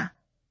功法，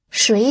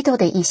谁都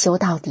得一修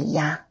到底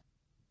呀。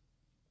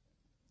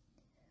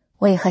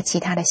我也和其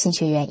他的新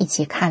学员一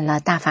起看了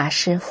大法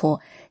师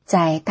父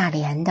在大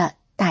连的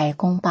代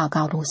工报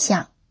告录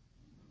像。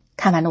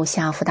看完录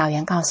像，辅导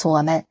员告诉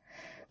我们，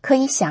可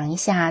以想一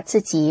下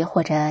自己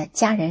或者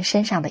家人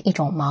身上的一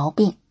种毛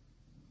病。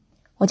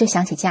我就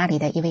想起家里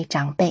的一位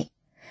长辈，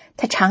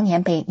他常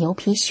年被牛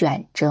皮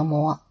癣折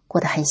磨，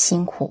过得很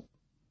辛苦。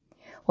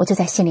我就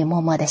在心里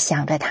默默地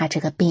想着他这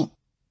个病。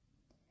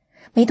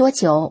没多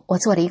久，我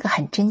做了一个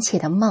很真切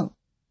的梦。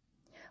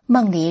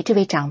梦里这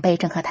位长辈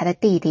正和他的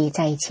弟弟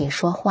在一起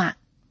说话，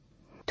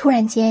突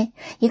然间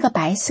一个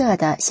白色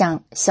的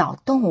像小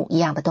动物一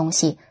样的东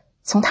西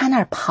从他那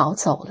儿跑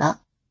走了。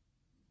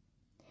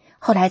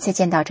后来再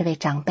见到这位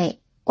长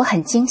辈，我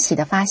很惊喜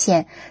地发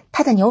现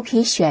他的牛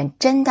皮癣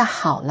真的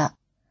好了，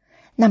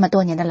那么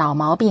多年的老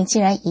毛病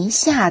竟然一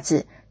下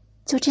子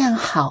就这样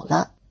好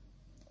了，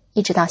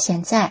一直到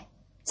现在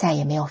再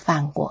也没有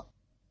犯过。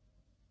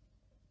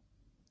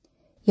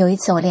有一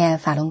次我练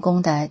法轮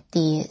功的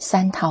第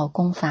3套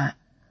功法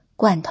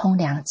贯通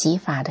2极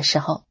法的时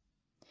候，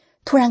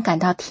突然感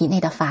到体内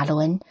的法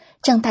轮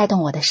正带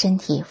动我的身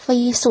体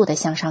飞速地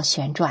向上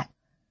旋转。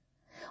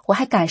我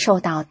还感受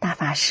到大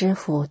法师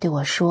父对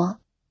我说，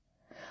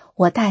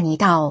我带你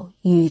到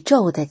宇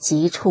宙的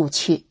极处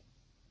去。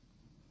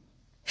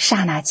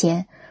刹那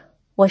间，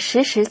我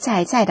实实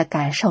在在地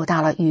感受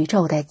到了宇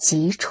宙的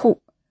极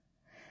处，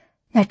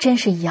那真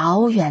是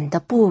遥远的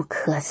不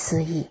可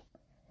思议，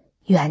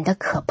远的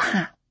可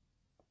怕。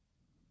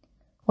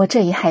我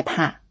这一害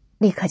怕，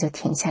立刻就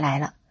停下来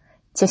了，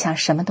就像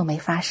什么都没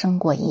发生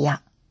过一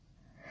样。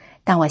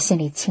但我心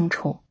里清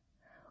楚，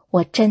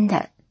我真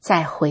的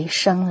在回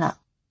升了。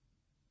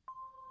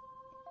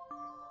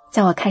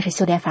在我开始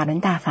修炼法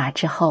轮大法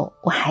之后，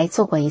我还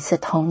做过一次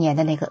童年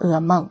的那个噩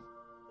梦。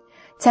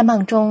在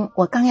梦中，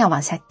我刚要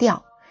往下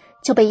掉，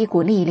就被一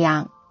股力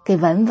量给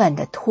稳稳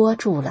地拖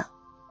住了。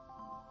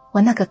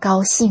我那个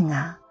高兴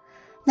啊，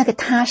那个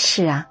踏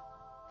实啊，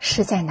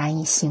实在难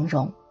以形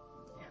容。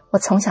我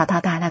从小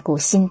到大那股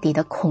心底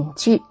的恐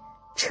惧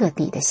彻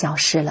底地消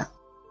失了。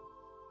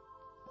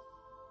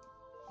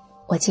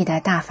我记得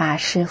大法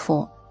师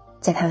父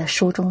在他的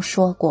书中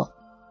说过，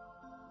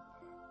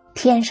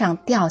天上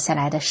掉下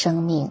来的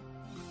生命，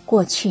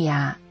过去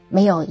啊，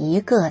没有一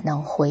个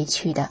能回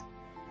去的。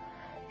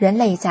人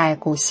类在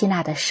古希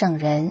腊的圣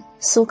人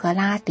苏格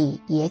拉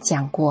底也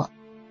讲过，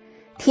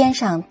天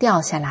上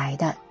掉下来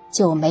的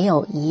就没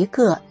有一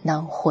个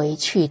能回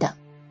去的。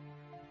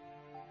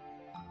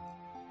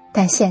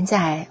但现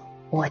在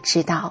我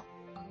知道，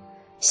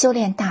修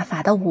炼大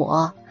法的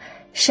我，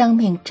生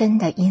命真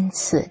的因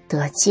此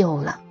得救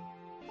了。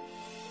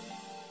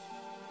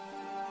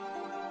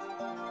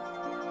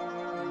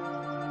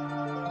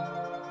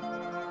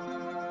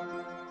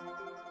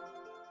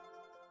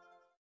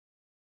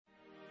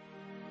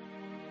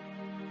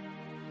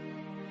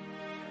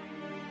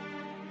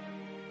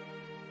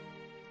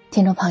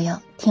听众朋友，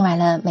听完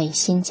了美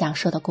心讲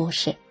述的故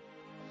事，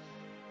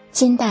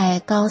金代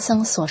高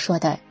僧所说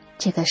的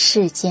这个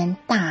世间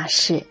大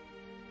事，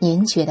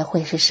您觉得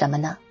会是什么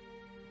呢？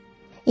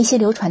一些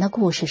流传的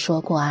故事说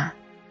过啊，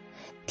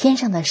天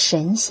上的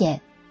神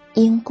仙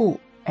因故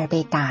而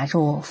被打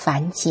入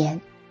凡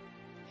间，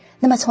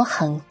那么从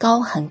很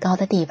高很高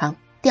的地方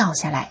掉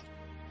下来，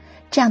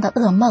这样的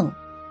噩梦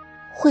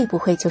会不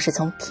会就是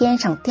从天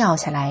上掉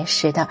下来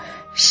时的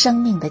生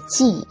命的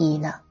记忆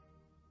呢？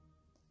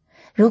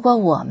如果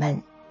我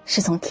们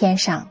是从天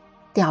上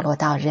掉落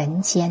到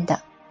人间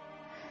的，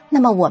那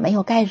么我们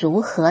又该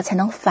如何才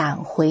能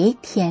返回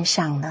天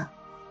上呢？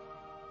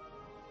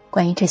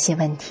关于这些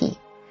问题，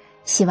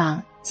希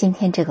望今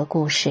天这个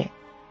故事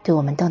对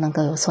我们都能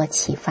够有所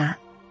启发。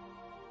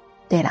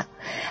对了，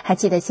还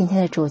记得今天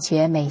的主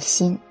角美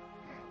心，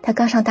她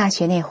刚上大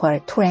学那会儿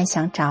突然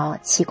想找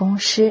气功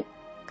师，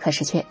可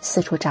是却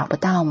四处找不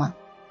到吗？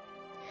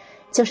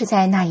就是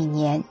在那一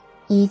年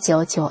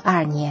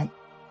1992年，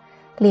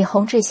李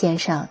洪志先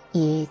生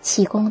以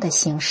气功的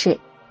形式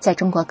在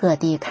中国各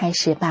地开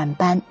始办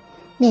班，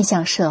面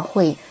向社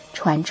会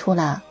传出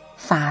了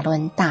法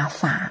轮大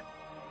法。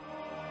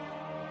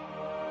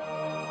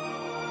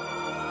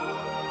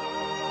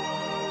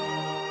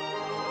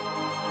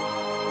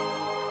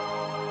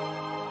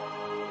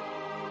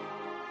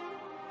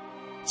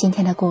今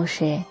天的故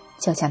事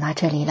就讲到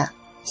这里了，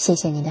谢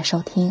谢您的收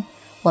听，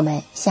我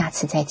们下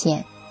次再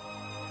见。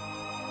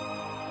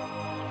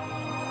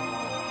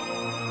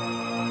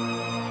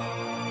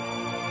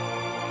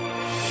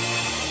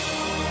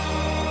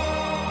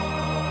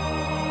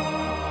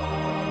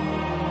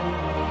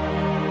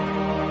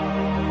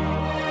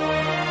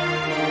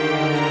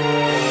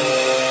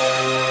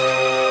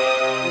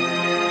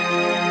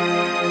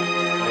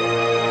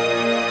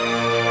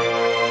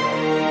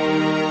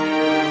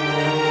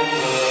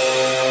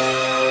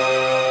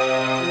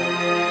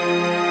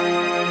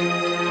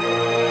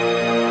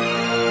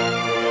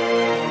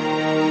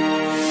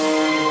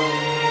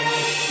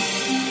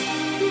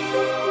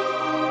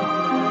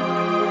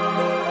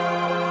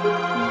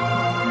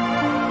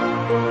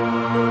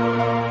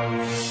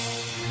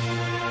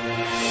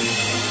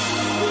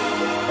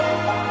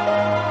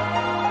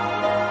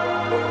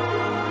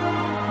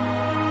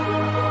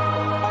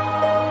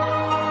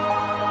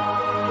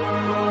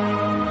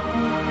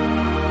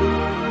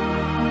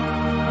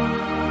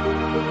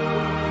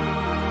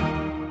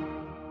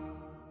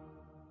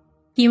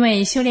因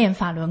为修炼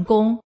法轮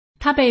功，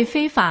他被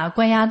非法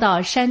关押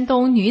到山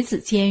东女子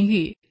监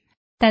狱，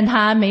但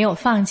他没有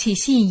放弃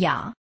信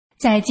仰，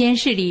在监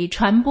室里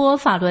传播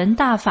法轮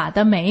大法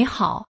的美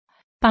好，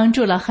帮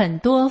助了很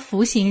多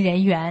服刑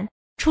人员，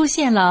出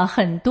现了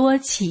很多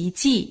奇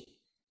迹。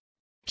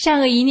善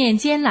恶一念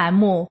间栏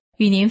目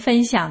与您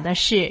分享的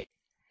是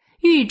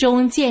狱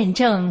中见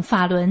证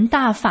法轮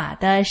大法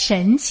的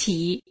神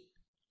奇。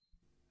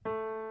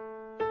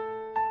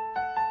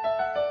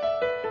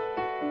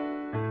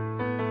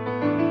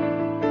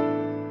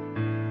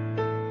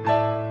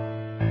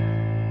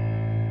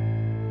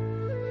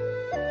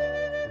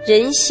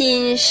人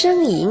心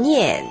生一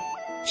念，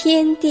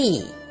天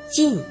地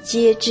尽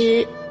皆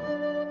知。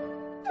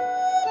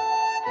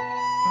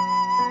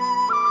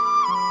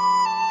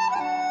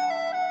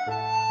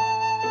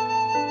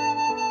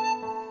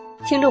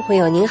听众朋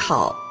友您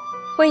好，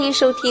欢迎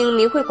收听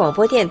明慧广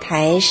播电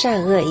台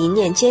善恶一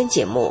念间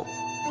节目。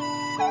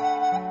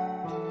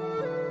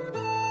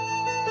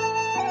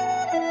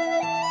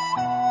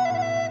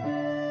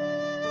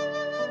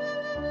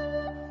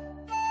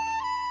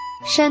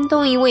山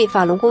东一位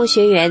法轮功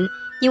学员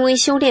因为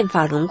修炼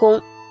法轮功，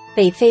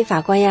被非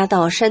法关押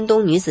到山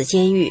东女子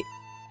监狱。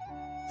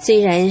虽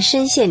然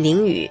身陷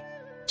囹圄，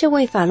这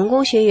位法轮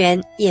功学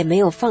员也没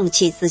有放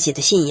弃自己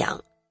的信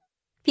仰，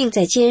并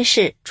在监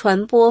室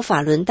传播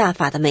法轮大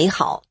法的美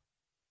好，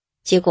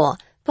结果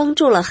帮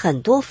助了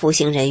很多服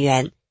刑人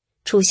员，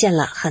出现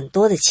了很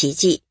多的奇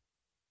迹。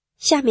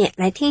下面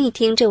来听一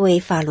听这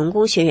位法轮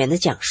功学员的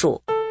讲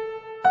述。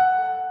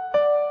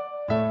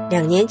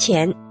2年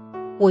前，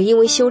我因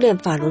为修炼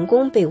法轮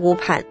功被误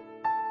判，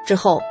之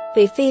后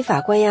被非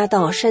法关押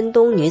到山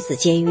东女子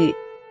监狱，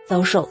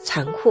遭受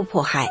残酷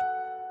迫害。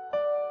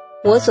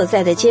我所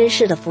在的监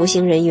室的服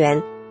刑人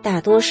员大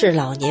多是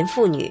老年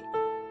妇女，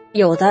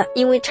有的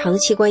因为长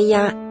期关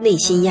押内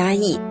心压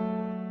抑，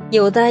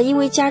有的因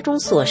为家中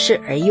琐事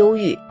而忧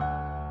郁，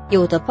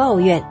有的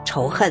抱怨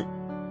仇恨，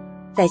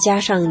再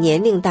加上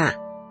年龄大，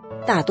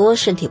大多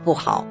身体不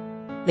好，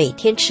每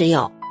天吃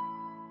药。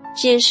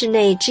监室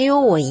内只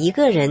有我一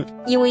个人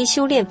因为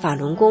修炼法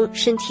轮功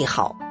身体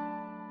好，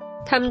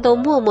他们都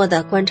默默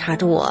地观察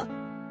着我，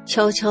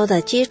悄悄地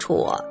接触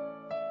我，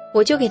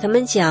我就给他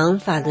们讲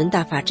法轮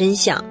大法真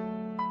相，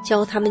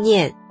教他们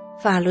念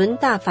法轮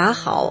大法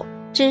好，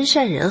真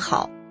善人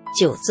好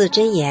9字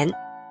真言，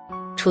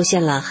出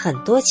现了很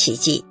多奇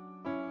迹。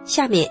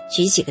下面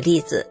举几个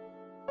例子。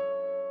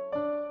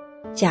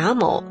贾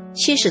某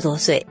70多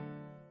岁，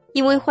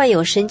因为患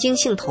有神经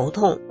性头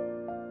痛，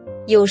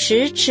有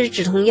时吃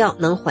止痛药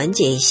能缓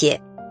解一些，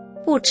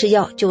不吃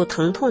药就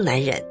疼痛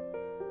难忍。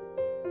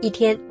一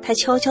天他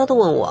悄悄地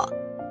问我，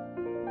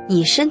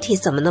你身体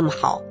怎么那么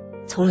好，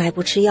从来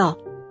不吃药？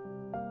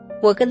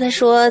我跟他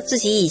说自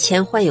己以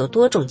前患有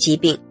多种疾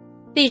病，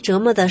被折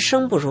磨得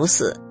生不如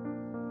死，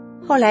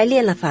后来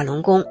练了法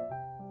轮功，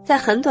在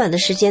很短的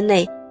时间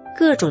内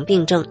各种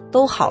病症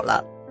都好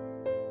了。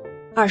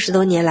20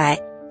多年来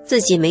自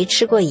己没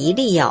吃过一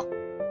粒药。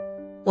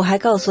我还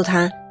告诉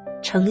他，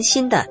诚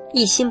心的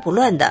一心不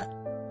乱的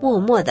默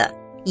默的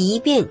一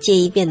遍接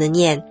一遍的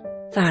念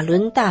法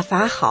轮大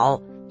法好，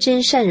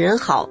真善人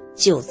好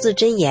9字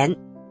真言，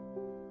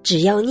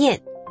只要念，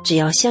只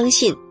要相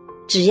信，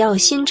只要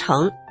心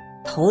诚，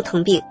头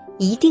疼病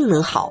一定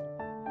能好。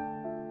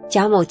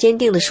贾某坚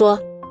定地说，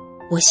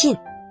我信，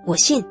我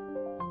信。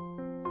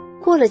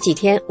过了几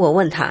天，我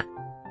问他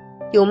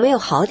有没有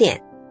好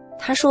点，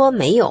他说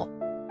没有。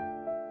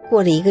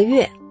过了1个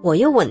月，我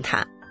又问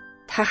他，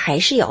他还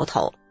是摇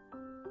头。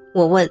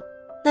我问，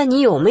那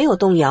你有没有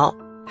动摇？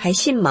还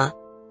信吗？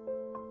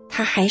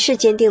他还是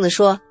坚定地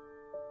说，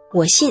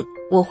我信，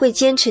我会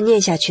坚持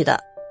念下去的。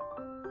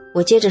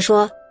我接着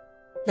说，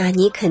那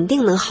你肯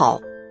定能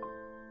好。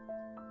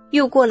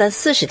又过了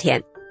40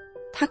天，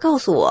他告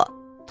诉我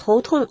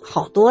头痛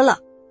好多了。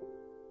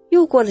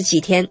又过了几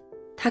天，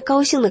他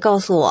高兴地告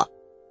诉我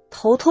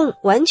头痛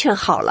完全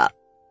好了。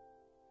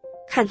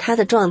看他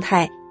的状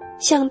态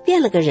像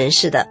变了个人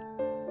似的，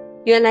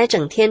原来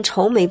整天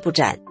愁眉不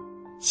展，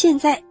现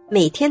在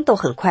每天都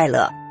很快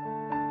乐。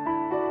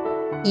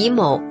乙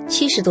某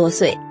70多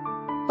岁，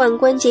患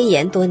关节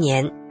炎多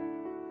年，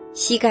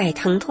膝盖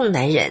疼痛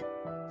难忍，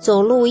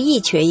走路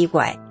一瘸一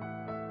拐。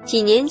几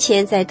年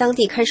前在当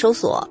地看守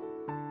所，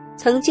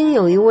曾经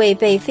有一位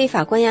被非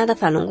法关押的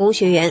法轮功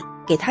学员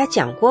给他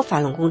讲过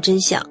法轮功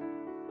真相。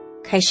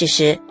开始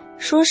时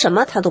说什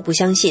么他都不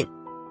相信，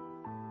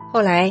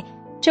后来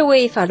这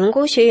位法轮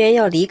功学员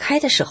要离开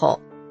的时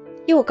候，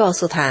又告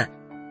诉他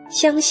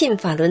相信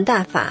法轮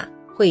大法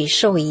会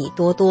受益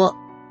多多，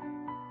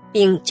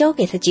并教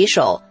给他几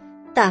首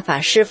大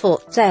法师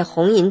父在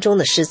红吟中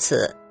的诗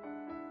词。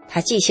他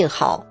记性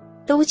好，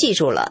都记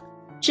住了，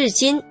至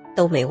今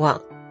都没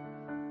忘。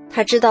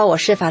他知道我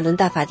是法轮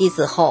大法弟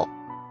子后，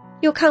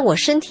又看我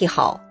身体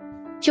好，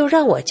就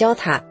让我教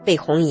他背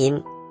红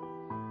吟，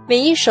每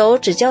一首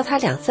只教他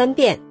2、3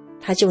遍，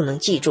他就能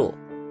记住。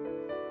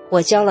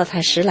我教了他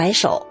10来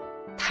首，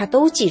他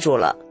都记住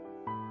了。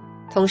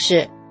同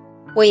时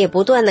我也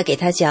不断地给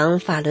他讲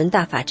法轮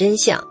大法真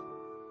相，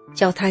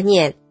教他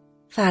念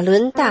法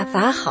轮大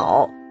法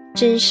好，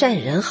真善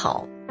人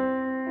好。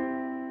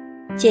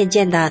渐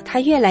渐的，他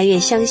越来越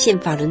相信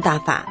法轮大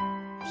法，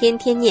天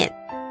天念。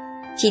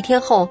几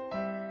天后，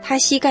他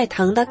膝盖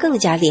疼得更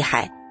加厉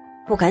害，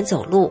不敢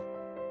走路。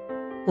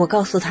我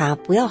告诉他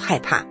不要害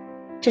怕，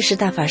这是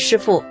大法师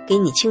父给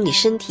你清理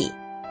身体，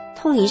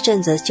痛一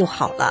阵子就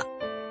好了。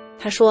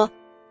他说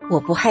我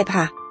不害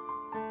怕。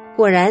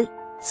果然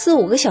4、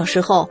5个小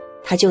时后，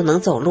他就能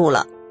走路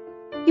了。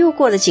又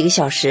过了几个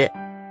小时，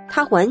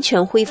他完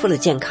全恢复了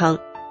健康。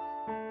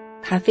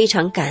他非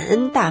常感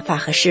恩大法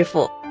和师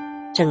父，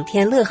整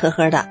天乐呵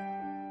呵的。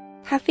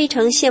他非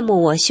常羡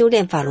慕我修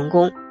炼法轮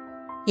功，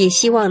也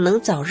希望能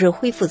早日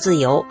恢复自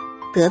由，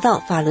得到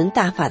法轮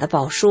大法的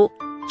宝书，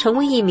成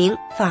为一名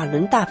法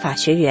轮大法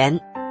学员。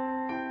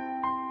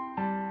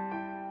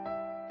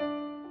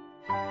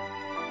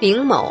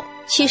丙某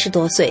70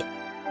多岁，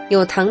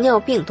有糖尿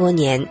病多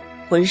年，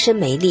浑身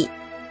没力，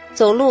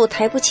走路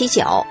抬不起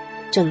脚，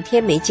整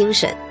天没精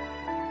神。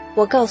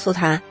我告诉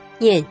他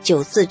念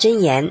9字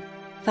真言，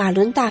法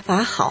轮大法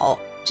好，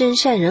真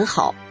善人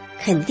好，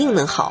肯定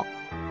能好，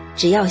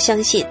只要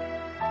相信。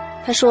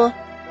他说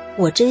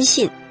我真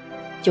信，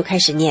就开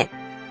始念。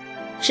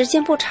时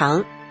间不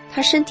长，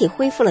他身体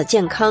恢复了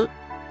健康，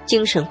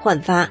精神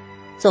焕发，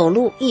走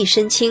路一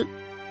身轻。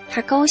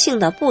他高兴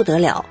得不得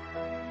了，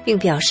并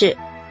表示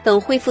等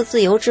恢复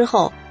自由之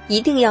后，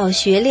一定要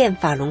学练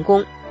法轮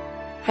功，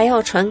还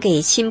要传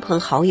给亲朋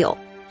好友，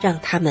让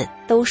他们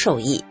都受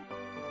益。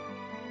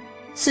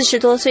40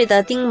多岁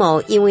的丁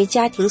某因为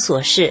家庭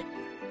琐事，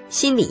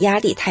心理压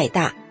力太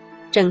大，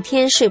整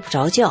天睡不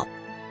着觉，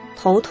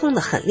头痛得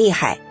很厉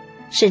害，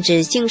甚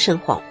至精神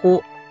恍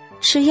惚，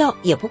吃药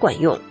也不管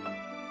用。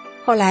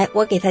后来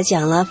我给他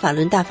讲了法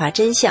轮大法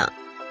真相，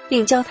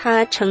并教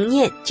他承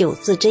念9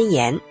字真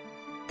言，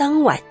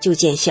当晚就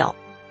见效。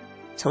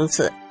从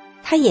此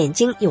他眼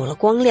睛有了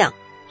光亮，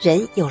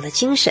人有了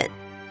精神，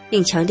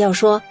并强调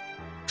说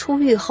出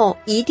狱后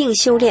一定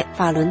修炼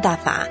法轮大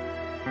法。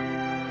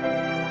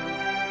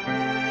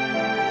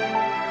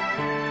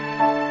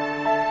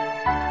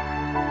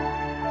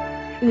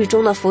狱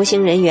中的服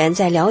刑人员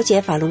在了解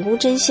法轮功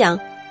真相，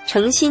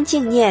诚心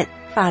敬念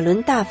法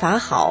轮大法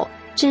好，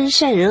真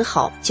善人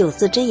好9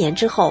字真言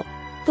之后，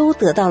都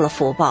得到了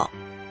福报。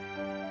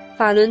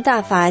法轮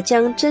大法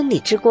将真理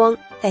之光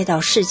带到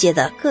世界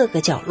的各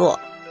个角落，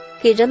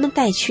给人们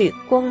带去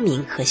光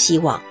明和希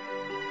望。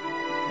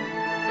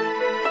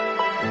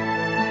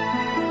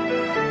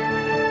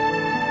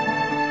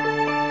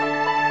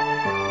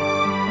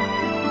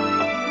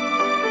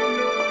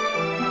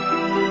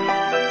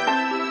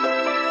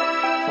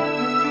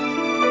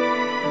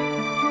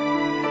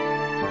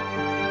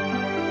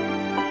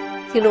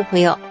听众朋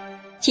友，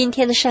今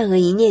天的善恶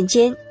一念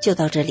间就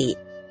到这里，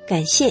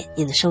感谢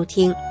您的收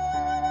听。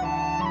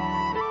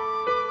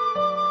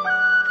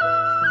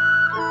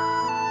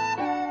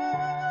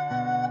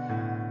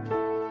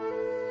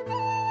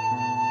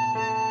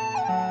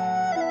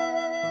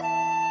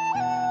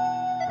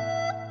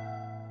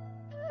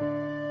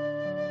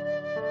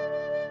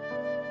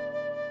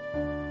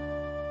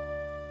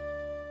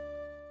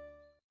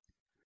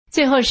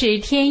最后是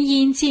天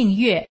音静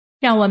乐，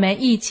让我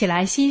们一起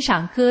来欣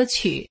赏歌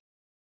曲。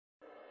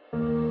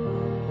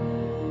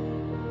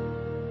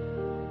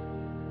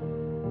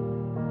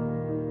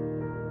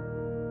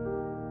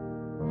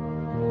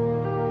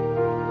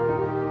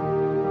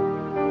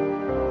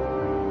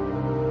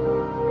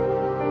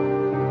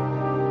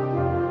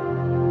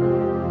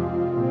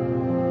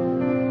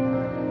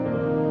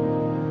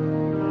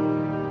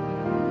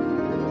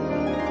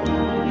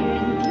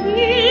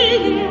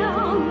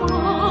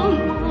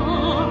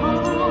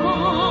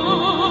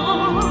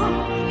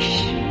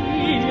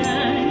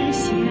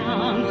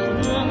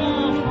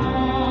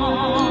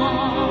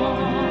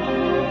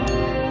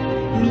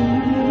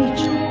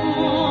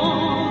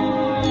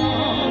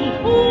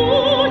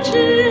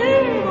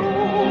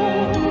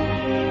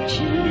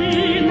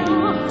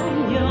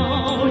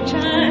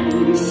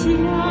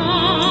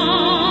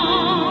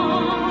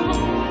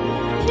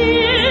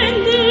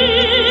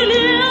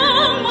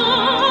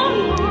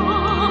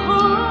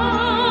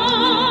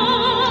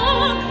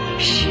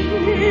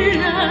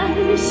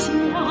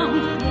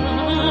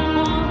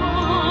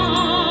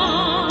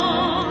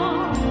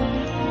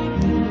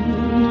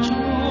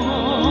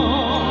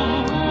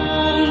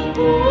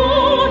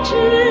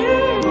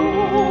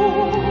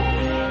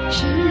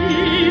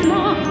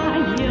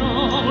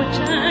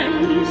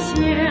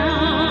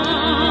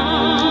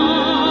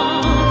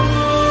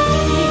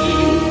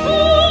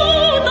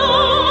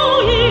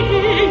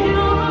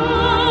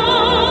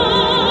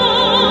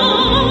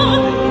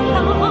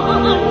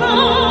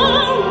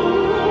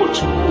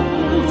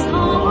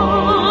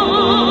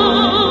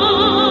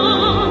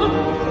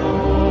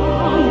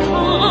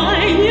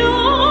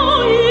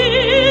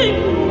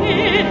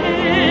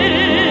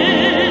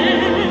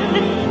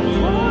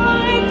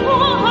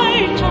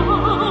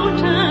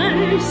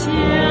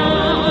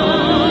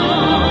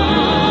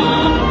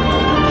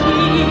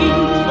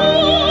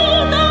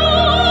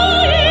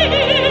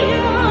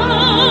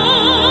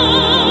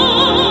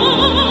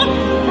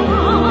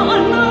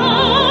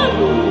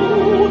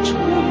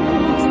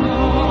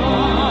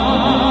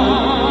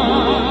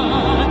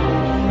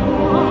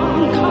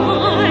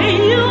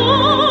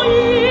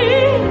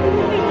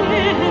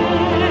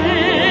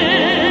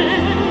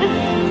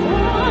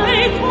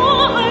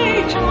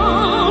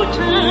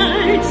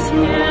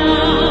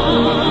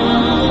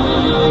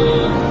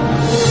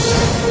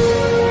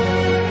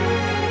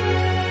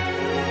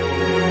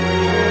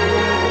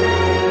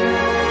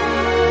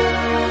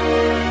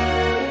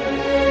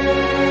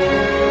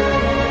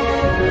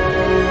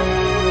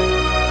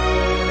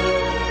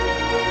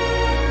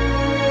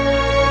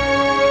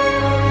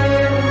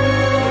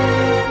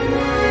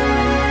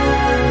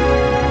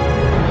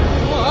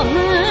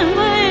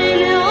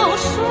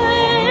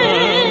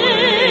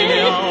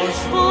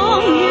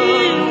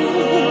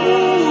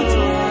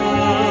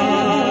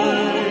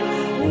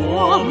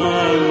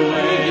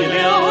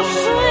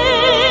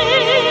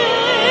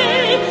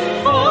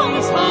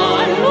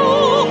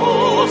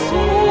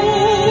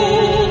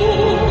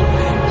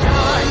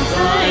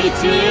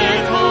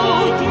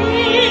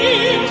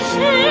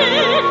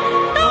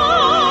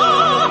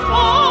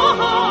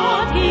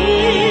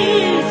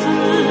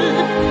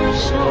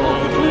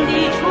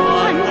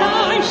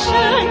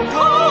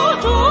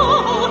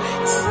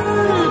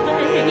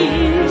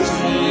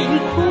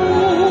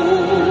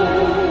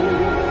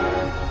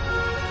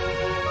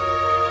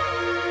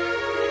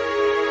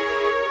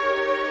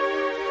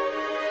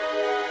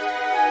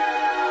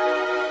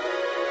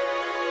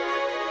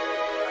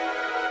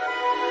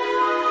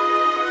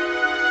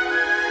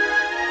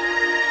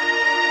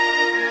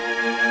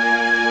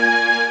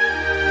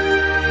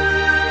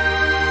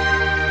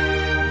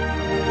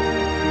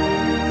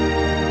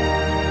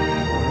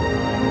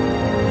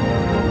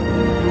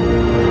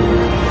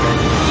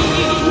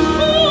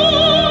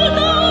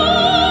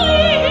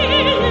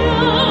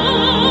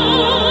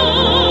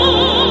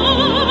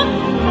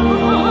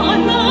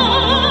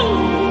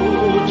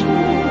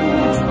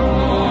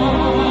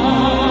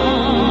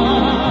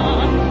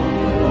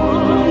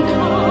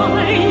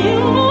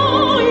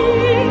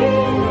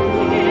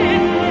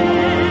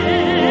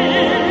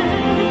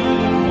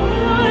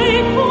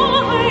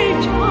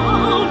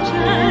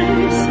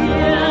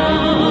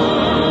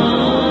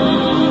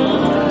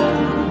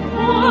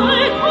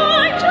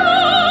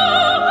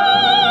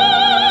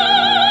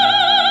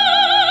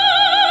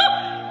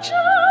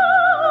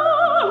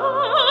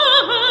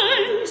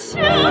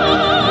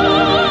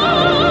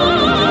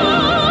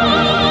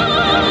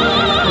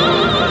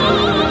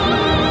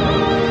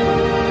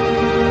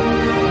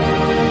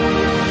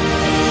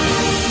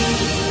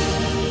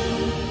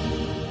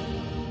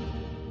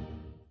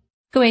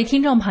位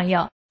听众朋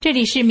友，这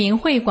里是明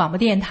慧广播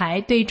电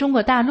台对中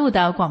国大陆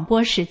的广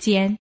播时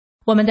间。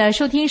我们的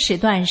收听时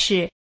段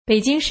是北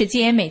京时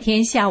间每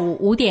天下午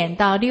5点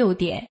到6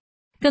点。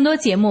更多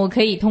节目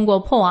可以通过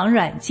破网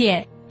软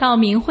件到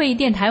明慧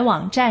电台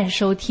网站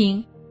收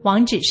听，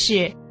网址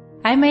是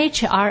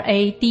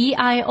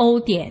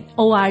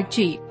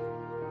mhradio.org。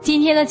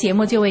 今天的节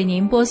目就为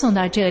您播送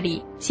到这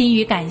里，心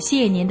语感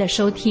谢您的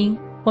收听，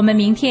我们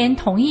明天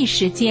同一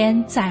时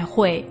间再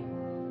会。